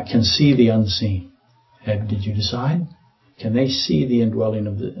can see the unseen? Did you decide? Can they see the indwelling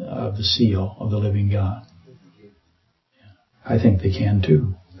of the seal of the living God? I think they can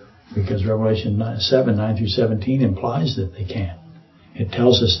too. Because Revelation 7:9-17 implies that they can. It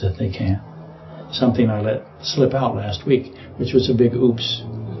tells us that they can. Something I let slip out last week, which was a big oops.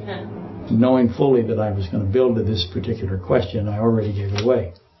 Knowing fully that I was going to build to this particular question, I already gave it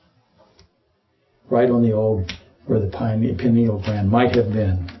away. Right on the old, where the pineal gland might have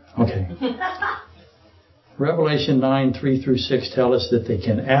been. Okay. Revelation 9:3-6 tell us that they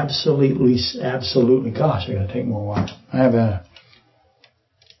can absolutely, gosh, I got to take more water. I have a...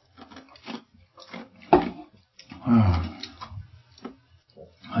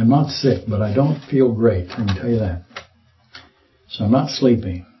 I'm not sick, but I don't feel great. I can tell you that. So I'm not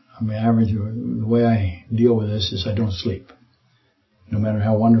sleeping. I mean, the way I deal with this is I don't sleep. No matter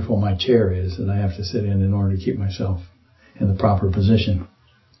how wonderful my chair is that I have to sit in order to keep myself in the proper position.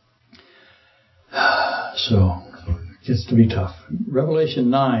 So it gets to be tough. Revelation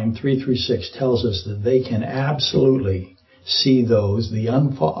 9:3-6 tells us that they can absolutely see those, the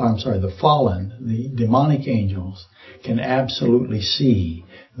fallen, the demonic angels, can absolutely see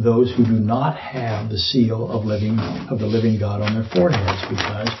those who do not have the seal of the living God on their foreheads,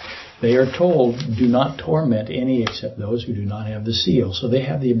 because they are told, do not torment any except those who do not have the seal. So they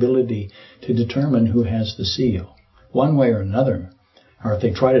have the ability to determine who has the seal, one way or another. Or if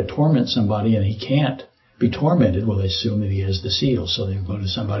they try to torment somebody and he can't be tormented, well, they assume that he has the seal, so they go to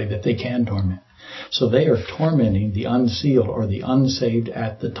somebody that they can torment. So they are tormenting the unsealed or the unsaved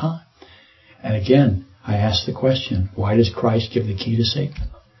at the time. And again, I ask the question, why does Christ give the key to Satan?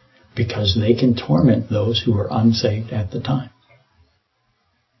 Because they can torment those who are unsaved at the time.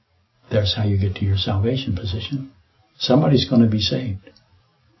 There's how you get to your salvation position. Somebody's going to be saved.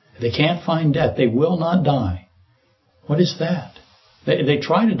 They can't find death. They will not die. What is that? They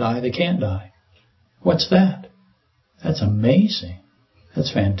try to die. They can't die. What's that? That's amazing.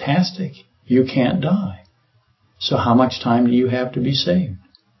 That's fantastic. You can't die. So how much time do you have to be saved?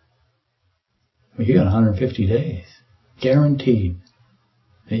 Well, you got 150 days. Guaranteed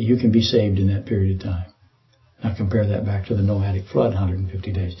that you can be saved in that period of time. Now compare that back to the Noahic flood,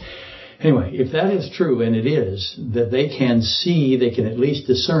 150 days. Anyway, if that is true, and it is, that they can see, they can at least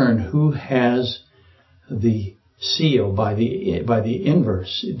discern who has the seal by the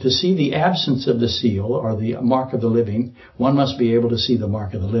inverse. To see the absence of the seal or the mark of the living, one must be able to see the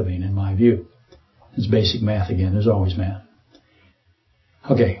mark of the living, in my view. It's basic math again. There's always math.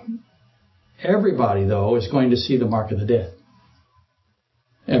 Okay. Everybody, though, is going to see the mark of the dead.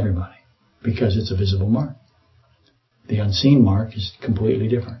 Everybody. Because it's a visible mark. The unseen mark is completely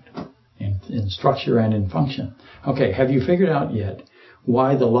different in structure and in function. Okay, have you figured out yet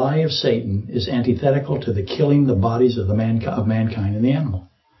why the lie of Satan is antithetical to the killing the bodies of mankind and the animal?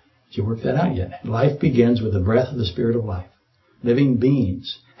 Did you work that out yet? Life begins with the breath of the Spirit of life. Living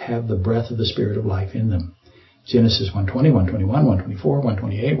beings have the breath of the Spirit of life in them. Genesis 1:20, 1:21, 1:24,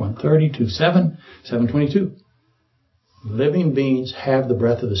 1:28, 1:30, 2:7, 7:22. Living beings have the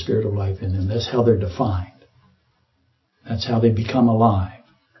breath of the Spirit of life in them. That's how they're defined. That's how they become alive.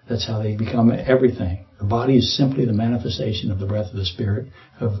 That's how they become everything. The body is simply the manifestation of the breath of the Spirit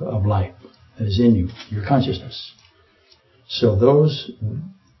of life that is in you, your consciousness. So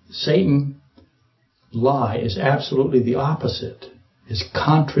Satan lie is absolutely the opposite, is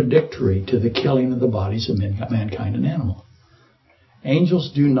contradictory to the killing of the bodies of mankind and animal.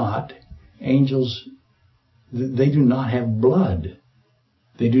 Angels do not have blood.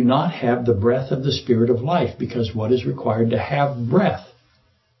 They do not have the breath of the Spirit of life, because what is required to have breath?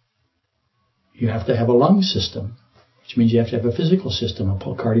 You have to have a lung system, which means you have to have a physical system, a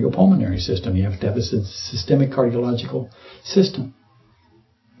cardiopulmonary system. You have to have a systemic cardiological system.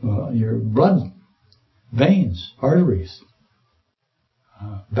 Your blood, veins, arteries,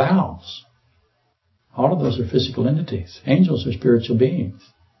 valves. All of those are physical entities. Angels are spiritual beings.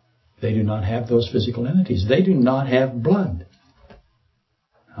 They do not have those physical entities. They do not have blood.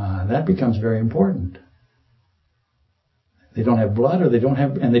 That becomes very important. They don't have blood, they don't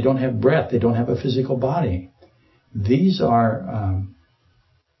have breath. They don't have a physical body. These are,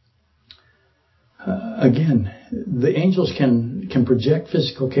 again, the angels can project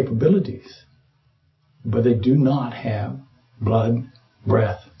physical capabilities, but they do not have blood,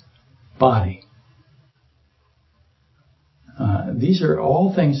 breath, body. These are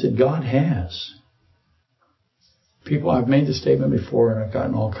all things that God has. People, I've made the statement before, and I've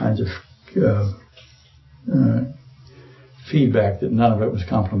gotten all kinds of feedback that none of it was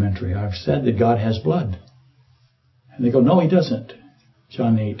complimentary. I've said that God has blood. And they go, no, he doesn't.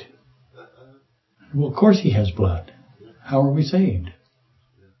 John 8. Well, of course he has blood. How are we saved?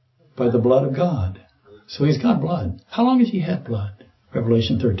 By the blood of God. So he's got blood. How long has he had blood?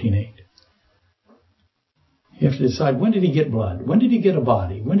 Revelation 13:8. You have to decide, when did he get blood? When did he get a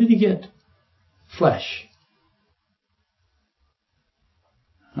body? When did he get flesh?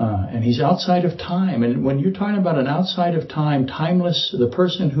 And he's outside of time. And when you're talking about an outside of time, timeless, the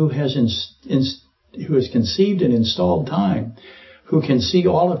person who has conceived and installed time, who can see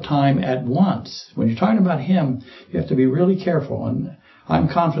all of time at once, when you're talking about him, you have to be really careful. And I'm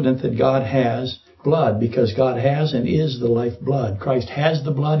confident that God has blood, because God has and is the life blood. Christ has the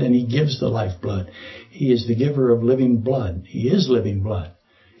blood and he gives the life blood. He is the giver of living blood. He is living blood.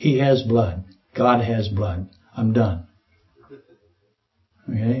 He has blood. God has blood. I'm done.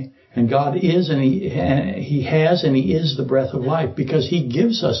 Okay? And God is and he has and he is the breath of life, because he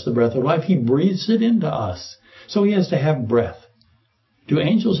gives us the breath of life. He breathes it into us. So he has to have breath. Do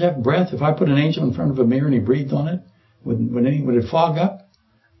angels have breath? If I put an angel in front of a mirror and he breathed on it, would it fog up?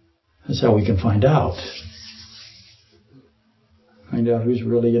 That's how we can find out. Find out who's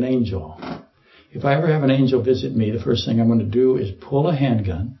really an angel. If I ever have an angel visit me, the first thing I'm going to do is pull a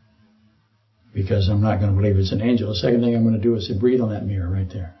handgun, because I'm not going to believe it's an angel. The second thing I'm going to do is say, breathe on that mirror right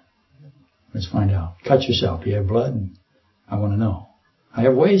there. Let's find out. Cut yourself. Do you have blood? I want to know. I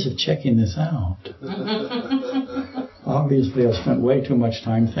have ways of checking this out. Obviously, I've spent way too much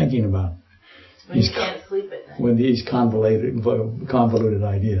time thinking about You can't sleep at night. When these convoluted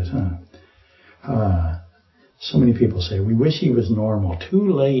ideas. So many people say, we wish he was normal.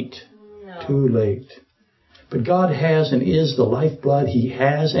 Too late. No. Too late. But God has and is the lifeblood. He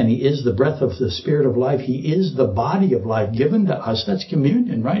has and he is the breath of the Spirit of life. He is the body of life given to us. That's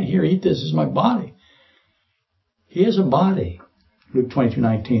communion right here. Eat this is my body. He is a body. Luke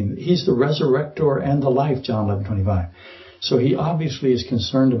 22:19. He's the resurrector and the life. John 11:25. So he obviously is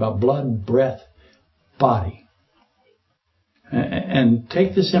concerned about blood, breath, body. And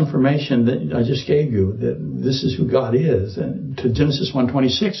take this information that I just gave you, that this is who God is, and to Genesis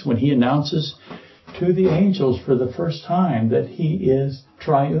 1:26, when he announces to the angels for the first time that he is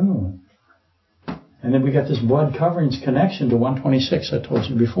triune. And then we got this blood coverings connection to 1:26 I told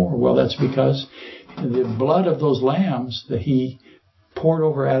you before. Well, that's because the blood of those lambs that he poured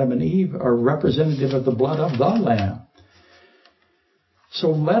over Adam and Eve are representative of the blood of the Lamb.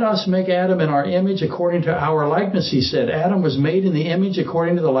 So let us make Adam in our image according to our likeness, he said. Adam was made in the image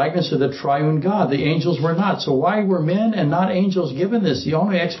according to the likeness of the triune God. The angels were not. So why were men and not angels given this? The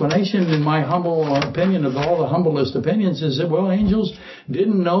only explanation, in my humble opinion, of all the humblest opinions, is that, well, angels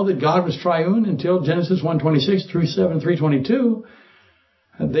didn't know that God was triune until Genesis 1:26 through 7:322.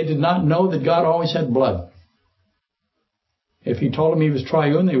 They did not know that God always had blood. If he told them he was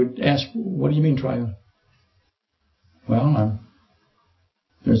triune, they would ask, what do you mean triune? Well,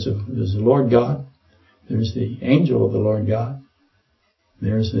 there's the Lord God. There's the angel of the Lord God.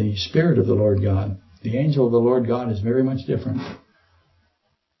 There's the Spirit of the Lord God. The angel of the Lord God is very much different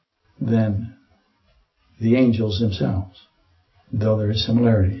than the angels themselves, though there are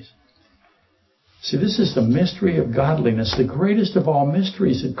similarities. See, this is the mystery of godliness, the greatest of all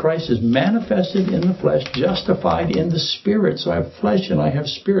mysteries, that Christ is manifested in the flesh, justified in the Spirit. So I have flesh and I have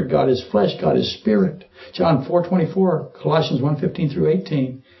spirit. God is flesh, God is spirit. John 4:24, Colossians 1:15 through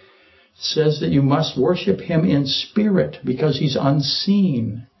 18 says that you must worship him in spirit, because he's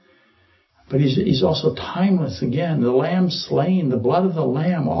unseen. But he's also timeless again. The lamb slain, the blood of the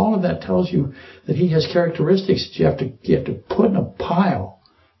lamb, all of that tells you that he has characteristics that you have to put in a pile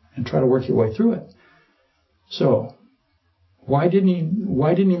and try to work your way through it. So, why didn't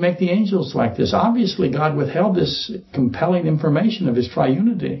he make the angels like this? Obviously, God withheld this compelling information of his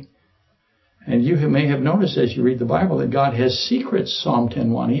triunity. And you may have noticed as you read the Bible that God has secrets, Psalm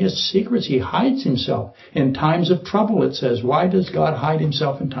 10:1. He has secrets. He hides himself in times of trouble, it says. Why does God hide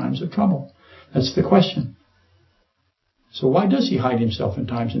himself in times of trouble? That's the question. So why does he hide himself in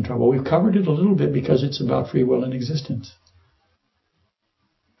times of trouble? We've covered it a little bit because it's about free will and existence.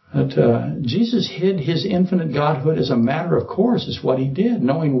 But Jesus hid his infinite godhood as a matter of course, is what he did,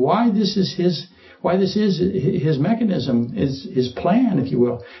 knowing why this is his mechanism, his plan, if you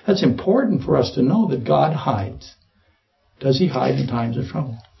will. That's important for us to know that God hides. Does he hide in times of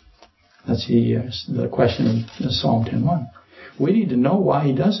trouble? That's the question in Psalm 10:1. We need to know why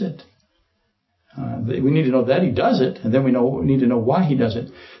he does it. We need to know that he does it, and then we need to know why he does it.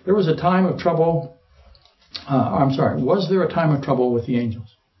 There was a time of trouble. Was there a time of trouble with the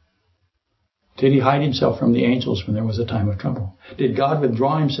angels? Did he hide himself from the angels when there was a time of trouble? Did God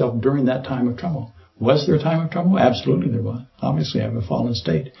withdraw himself during that time of trouble? Was there a time of trouble? Absolutely there was. Obviously, I have a fallen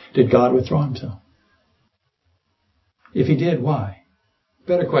state. Did God withdraw himself? If he did, why?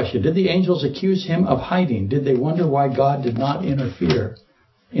 Better question, did the angels accuse him of hiding? Did they wonder why God did not interfere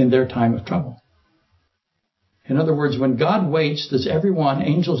in their time of trouble? In other words, when God waits, does everyone,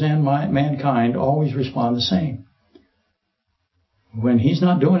 angels and mankind, always respond the same? When he's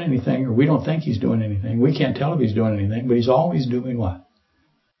not doing anything, or we don't think he's doing anything, we can't tell if he's doing anything, but he's always doing what?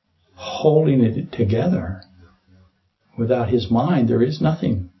 Holding it together. Without his mind, there is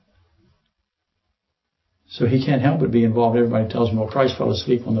nothing. So he can't help but be involved. Everybody tells him, well, Christ fell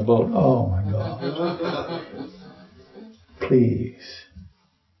asleep on the boat. Oh, my God. Please.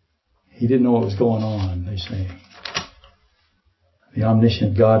 He didn't know what was going on, they say. The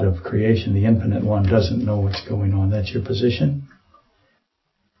omniscient God of creation, the infinite one, doesn't know what's going on. That's your position?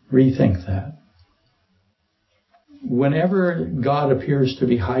 Rethink that. Whenever God appears to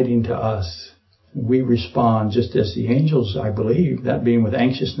be hiding to us, we respond just as the angels, I believe, that being with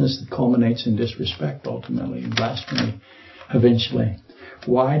anxiousness that culminates in disrespect ultimately, and blasphemy eventually.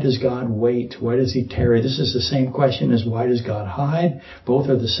 Why does God wait? Why does he tarry? This is the same question as why does God hide? Both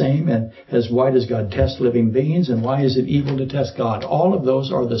are the same. And as why does God test living beings? And why is it evil to test God? All of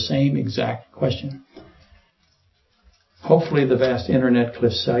those are the same exact question. Hopefully the vast internet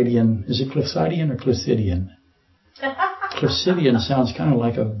Cliffsidian, is it Cliffsidian or Cliffidian? Cliffidian sounds kind of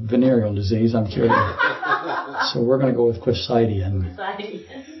like a venereal disease, I'm curious. So we're going to go with Cliffsidian.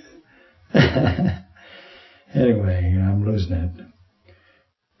 Anyway, I'm losing it.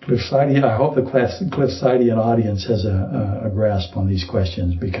 Cliffsidian, I hope the Cliffsidian audience has a grasp on these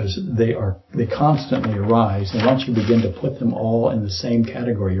questions, because they constantly arise, and once you begin to put them all in the same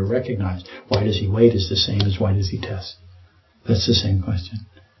category, you recognize why does he wait is the same as why does he test. That's the same question.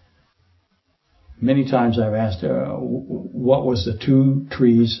 Many times I've asked, what was the 2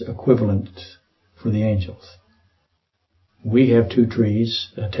 trees equivalent for the angels? We have 2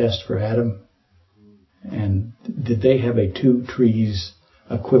 trees, a test for Adam. And did they have a 2 trees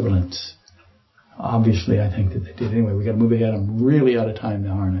equivalence? Obviously, I think that they did. Anyway, we got to move ahead. I'm really out of time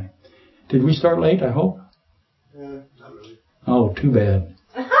now, aren't I? Did we start late, I hope? Not really. Oh, too bad.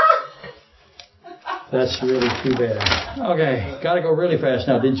 That's really too bad. Okay, got to go really fast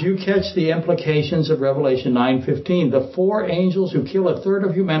now. Did you catch the implications of Revelation 9:15? The 4 angels who kill 1/3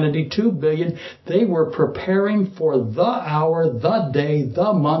 of humanity, 2 billion, they were preparing for the hour, the day,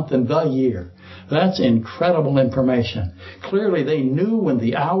 the month, and the year. That's incredible information. Clearly, they knew when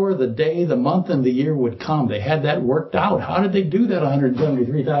the hour, the day, the month, and the year would come. They had that worked out. How did they do that?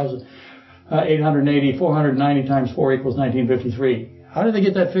 173,880, 490 times 4 equals 1953. How did they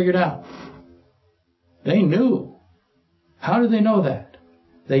get that figured out? They knew. How did they know that?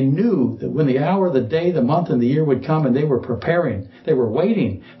 They knew that when the hour, the day, the month, and the year would come, and they were preparing. They were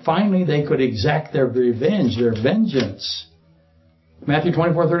waiting. Finally, they could exact their revenge, their vengeance. Matthew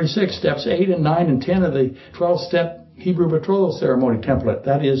 24:36, steps 8 and 9 and 10 of the 12-step Hebrew betrothal ceremony template.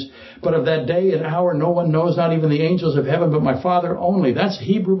 That is, but of that day and hour no one knows, not even the angels of heaven, but my Father only. That's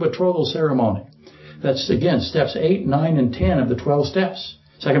Hebrew betrothal ceremony. That's, again, steps 8, 9, and 10 of the 12 steps.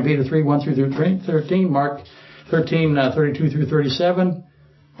 2 Peter 3, 1 through 13, Mark 13, 32 through 37.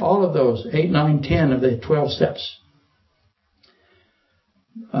 All of those, 8, 9, 10 of the 12 steps.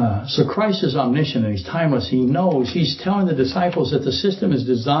 So Christ is omniscient and he's timeless. He knows. He's telling the disciples that the system is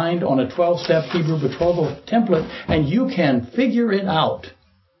designed on a 12-step Hebrew betrothal template, and you can figure it out.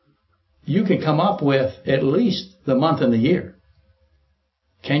 You can come up with at least the month and the year.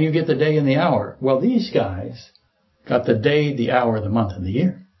 Can you get the day and the hour? Well, these guys got the day, the hour, the month, and the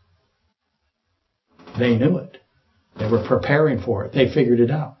year. They knew it. They were preparing for it. They figured it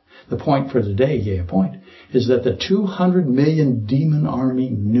out. The point for today, is that the 200 million demon army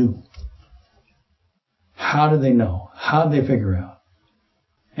knew. How did they know? How did they figure out?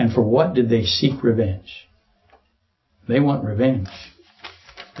 And for what did they seek revenge? They want revenge.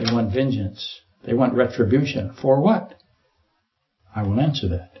 They want vengeance. They want retribution. For what? I will answer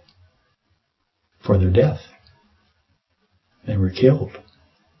that. For their death. They were killed.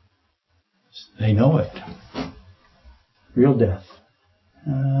 They know it. Real death.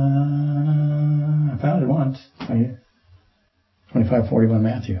 I found it once. Right here. 25:41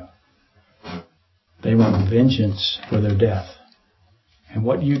 Matthew. They want vengeance for their death. And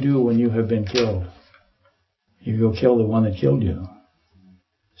what do you do when you have been killed? You go kill the one that killed you.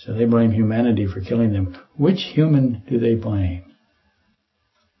 So they blame humanity for killing them. Which human do they blame?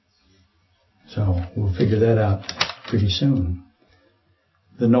 So we'll figure that out pretty soon.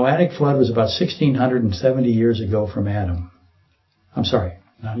 The Noahic flood was about 1,670 years ago from Adam. I'm sorry,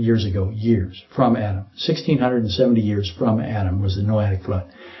 not years ago, years from Adam. 1,670 years from Adam was the Noahic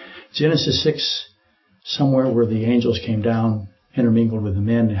flood. Genesis 6, somewhere where the angels came down, intermingled with the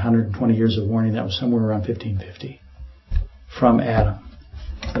men, 120 years of warning, that was somewhere around 1550. From Adam.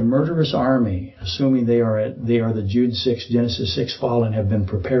 The murderous army, assuming they are the Jude 6, Genesis 6 fallen, have been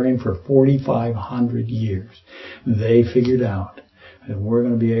preparing for 4,500 years. They figured out that we're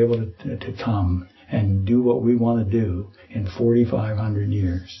going to be able to come and do what we want to do in 4,500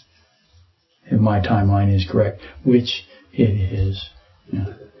 years. If my timeline is correct, which it is.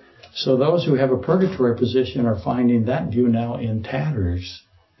 Yeah. So those who have a purgatory position are finding that view now in tatters.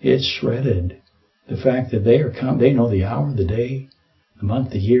 It's shredded. The fact that they know the hour, the day, the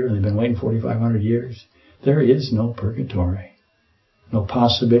month, the year, and they've been waiting 4,500 years. There is no purgatory. No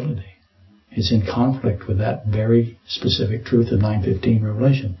possibility. It's in conflict with that very specific truth of 9:15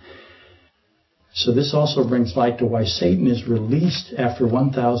 Revelation. So this also brings light to why Satan is released after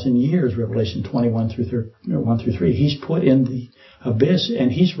 1,000 years, Revelation 21 through 1 through 3. He's put in the abyss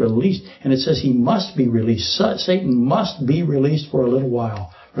and he's released. And it says he must be released. Satan must be released for a little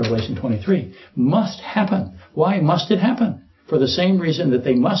while, Revelation 23. Must happen. Why must it happen? For the same reason that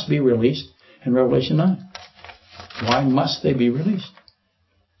they must be released in Revelation 9. Why must they be released?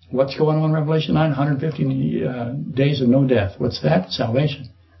 What's going on in Revelation 9? 150 days of no death. What's that? Salvation.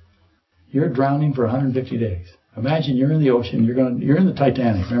 You're drowning for 150 days. Imagine you're in the ocean. You're in the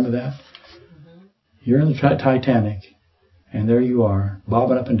Titanic. Remember that? Mm-hmm. You're in the Titanic, and there you are,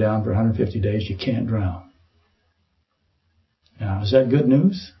 bobbing up and down for 150 days. You can't drown. Now, is that good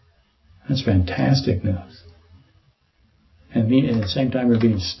news? That's fantastic news. And at the same time, you're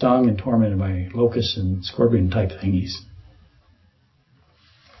being stung and tormented by locusts and scorpion type thingies.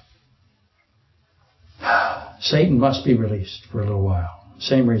 Satan must be released for a little while.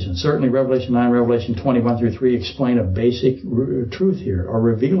 Same reason. Certainly Revelation 9, Revelation 21 through 3 explain a basic truth here, or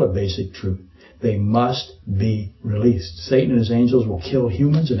reveal a basic truth. They must be released. Satan and his angels will kill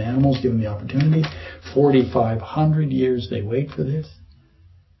humans and animals given the opportunity. 4,500 years they wait for this.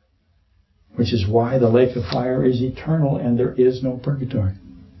 Which is why the lake of fire is eternal and there is no purgatory.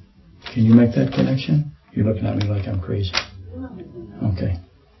 Can you make that connection? You're looking at me like I'm crazy. Okay.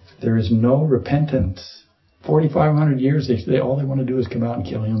 There is no repentance. 4,500 years, all they want to do is come out and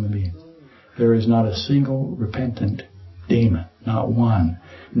kill human beings. There is not a single repentant demon. Not one.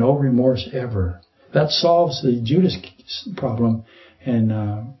 No remorse ever. That solves the Judas problem in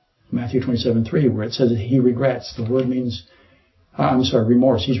Matthew 27:3, where it says that he regrets. The word means,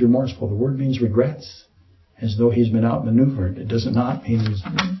 remorse. He's remorseful. The word means regrets, as though he's been outmaneuvered. It does not mean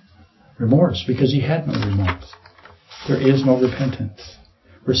remorse, because he had no remorse. There is no repentance.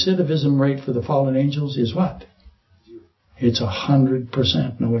 Recidivism rate for the fallen angels is what? It's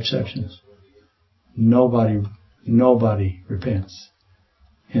 100%, no exceptions. Nobody repents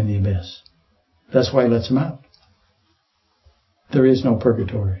in the abyss. That's why he lets them out. There is no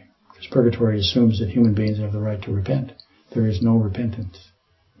purgatory, because purgatory assumes that human beings have the right to repent. There is no repentance.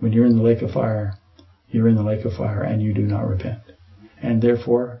 When you're in the lake of fire, you're in the lake of fire and you do not repent. And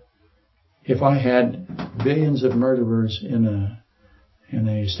therefore, if I had billions of murderers in a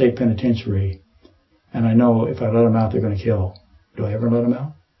state penitentiary, and I know if I let them out, they're going to kill. Do I ever let them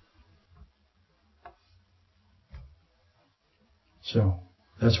out? So,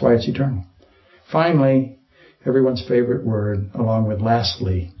 that's why it's eternal. Finally, everyone's favorite word, along with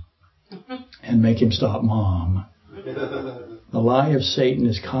lastly, and make him stop, Mom. The lie of Satan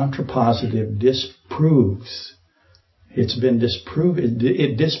is contrapositive, disproves. It's been disproved.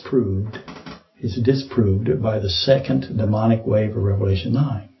 It's disproved by the second demonic wave of Revelation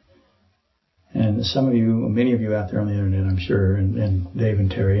 9. And many of you out there on the internet, I'm sure, and Dave and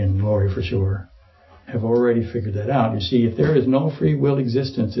Terry and Lori for sure, have already figured that out. You see, if there is no free will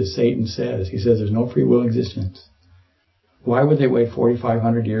existence, as Satan says, he says there's no free will existence, why would they wait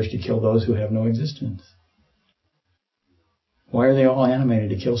 4,500 years to kill those who have no existence? Why are they all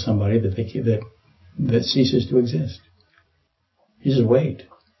animated to kill somebody that ceases to exist? You just wait.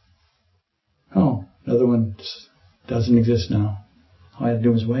 Oh, another one doesn't exist now. All I have to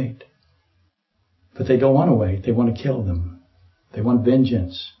do is wait. But they don't want to wait. They want to kill them. They want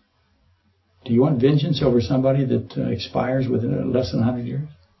vengeance. Do you want vengeance over somebody that expires within less than 100 years?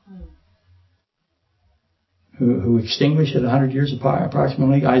 Who extinguished at 100 years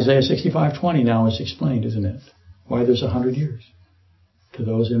approximately? Isaiah 65:20 now is explained, isn't it? Why there's 100 years to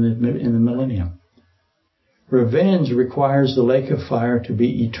those in the millennium. Revenge requires the lake of fire to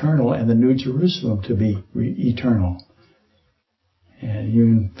be eternal and the New Jerusalem to be eternal. And you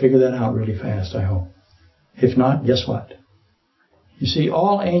can figure that out really fast, I hope. If not, guess what? You see,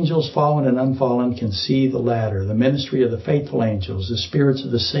 all angels, fallen and unfallen, can see the ladder, the ministry of the faithful angels, the spirits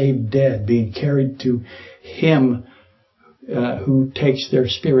of the saved dead being carried to Him who takes their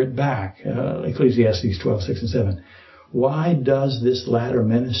spirit back. Ecclesiastes 12, 6 and 7. Why does this latter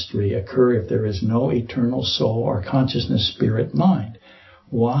ministry occur if there is no eternal soul or consciousness, spirit, mind?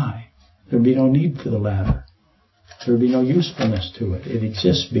 Why? There would be no need for the latter. There would be no usefulness to it. It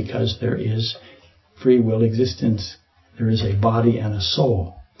exists because there is free will existence. There is a body and a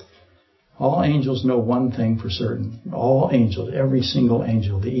soul. All angels know one thing for certain. All angels, every single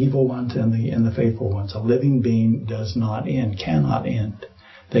angel, the evil ones and the faithful ones, a living being does not end, cannot end.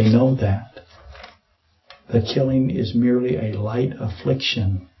 They know that. The killing is merely a light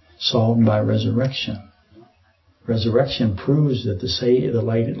affliction solved by resurrection. Resurrection proves that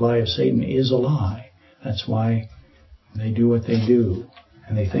the lie of Satan is a lie. That's why they do what they do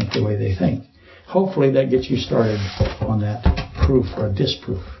and they think the way they think. Hopefully that gets you started on that proof or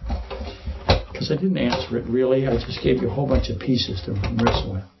disproof. Because I didn't answer it really. I just gave you a whole bunch of pieces to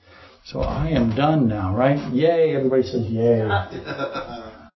wrestle with. So I am done now, right? Yay! Everybody says yay.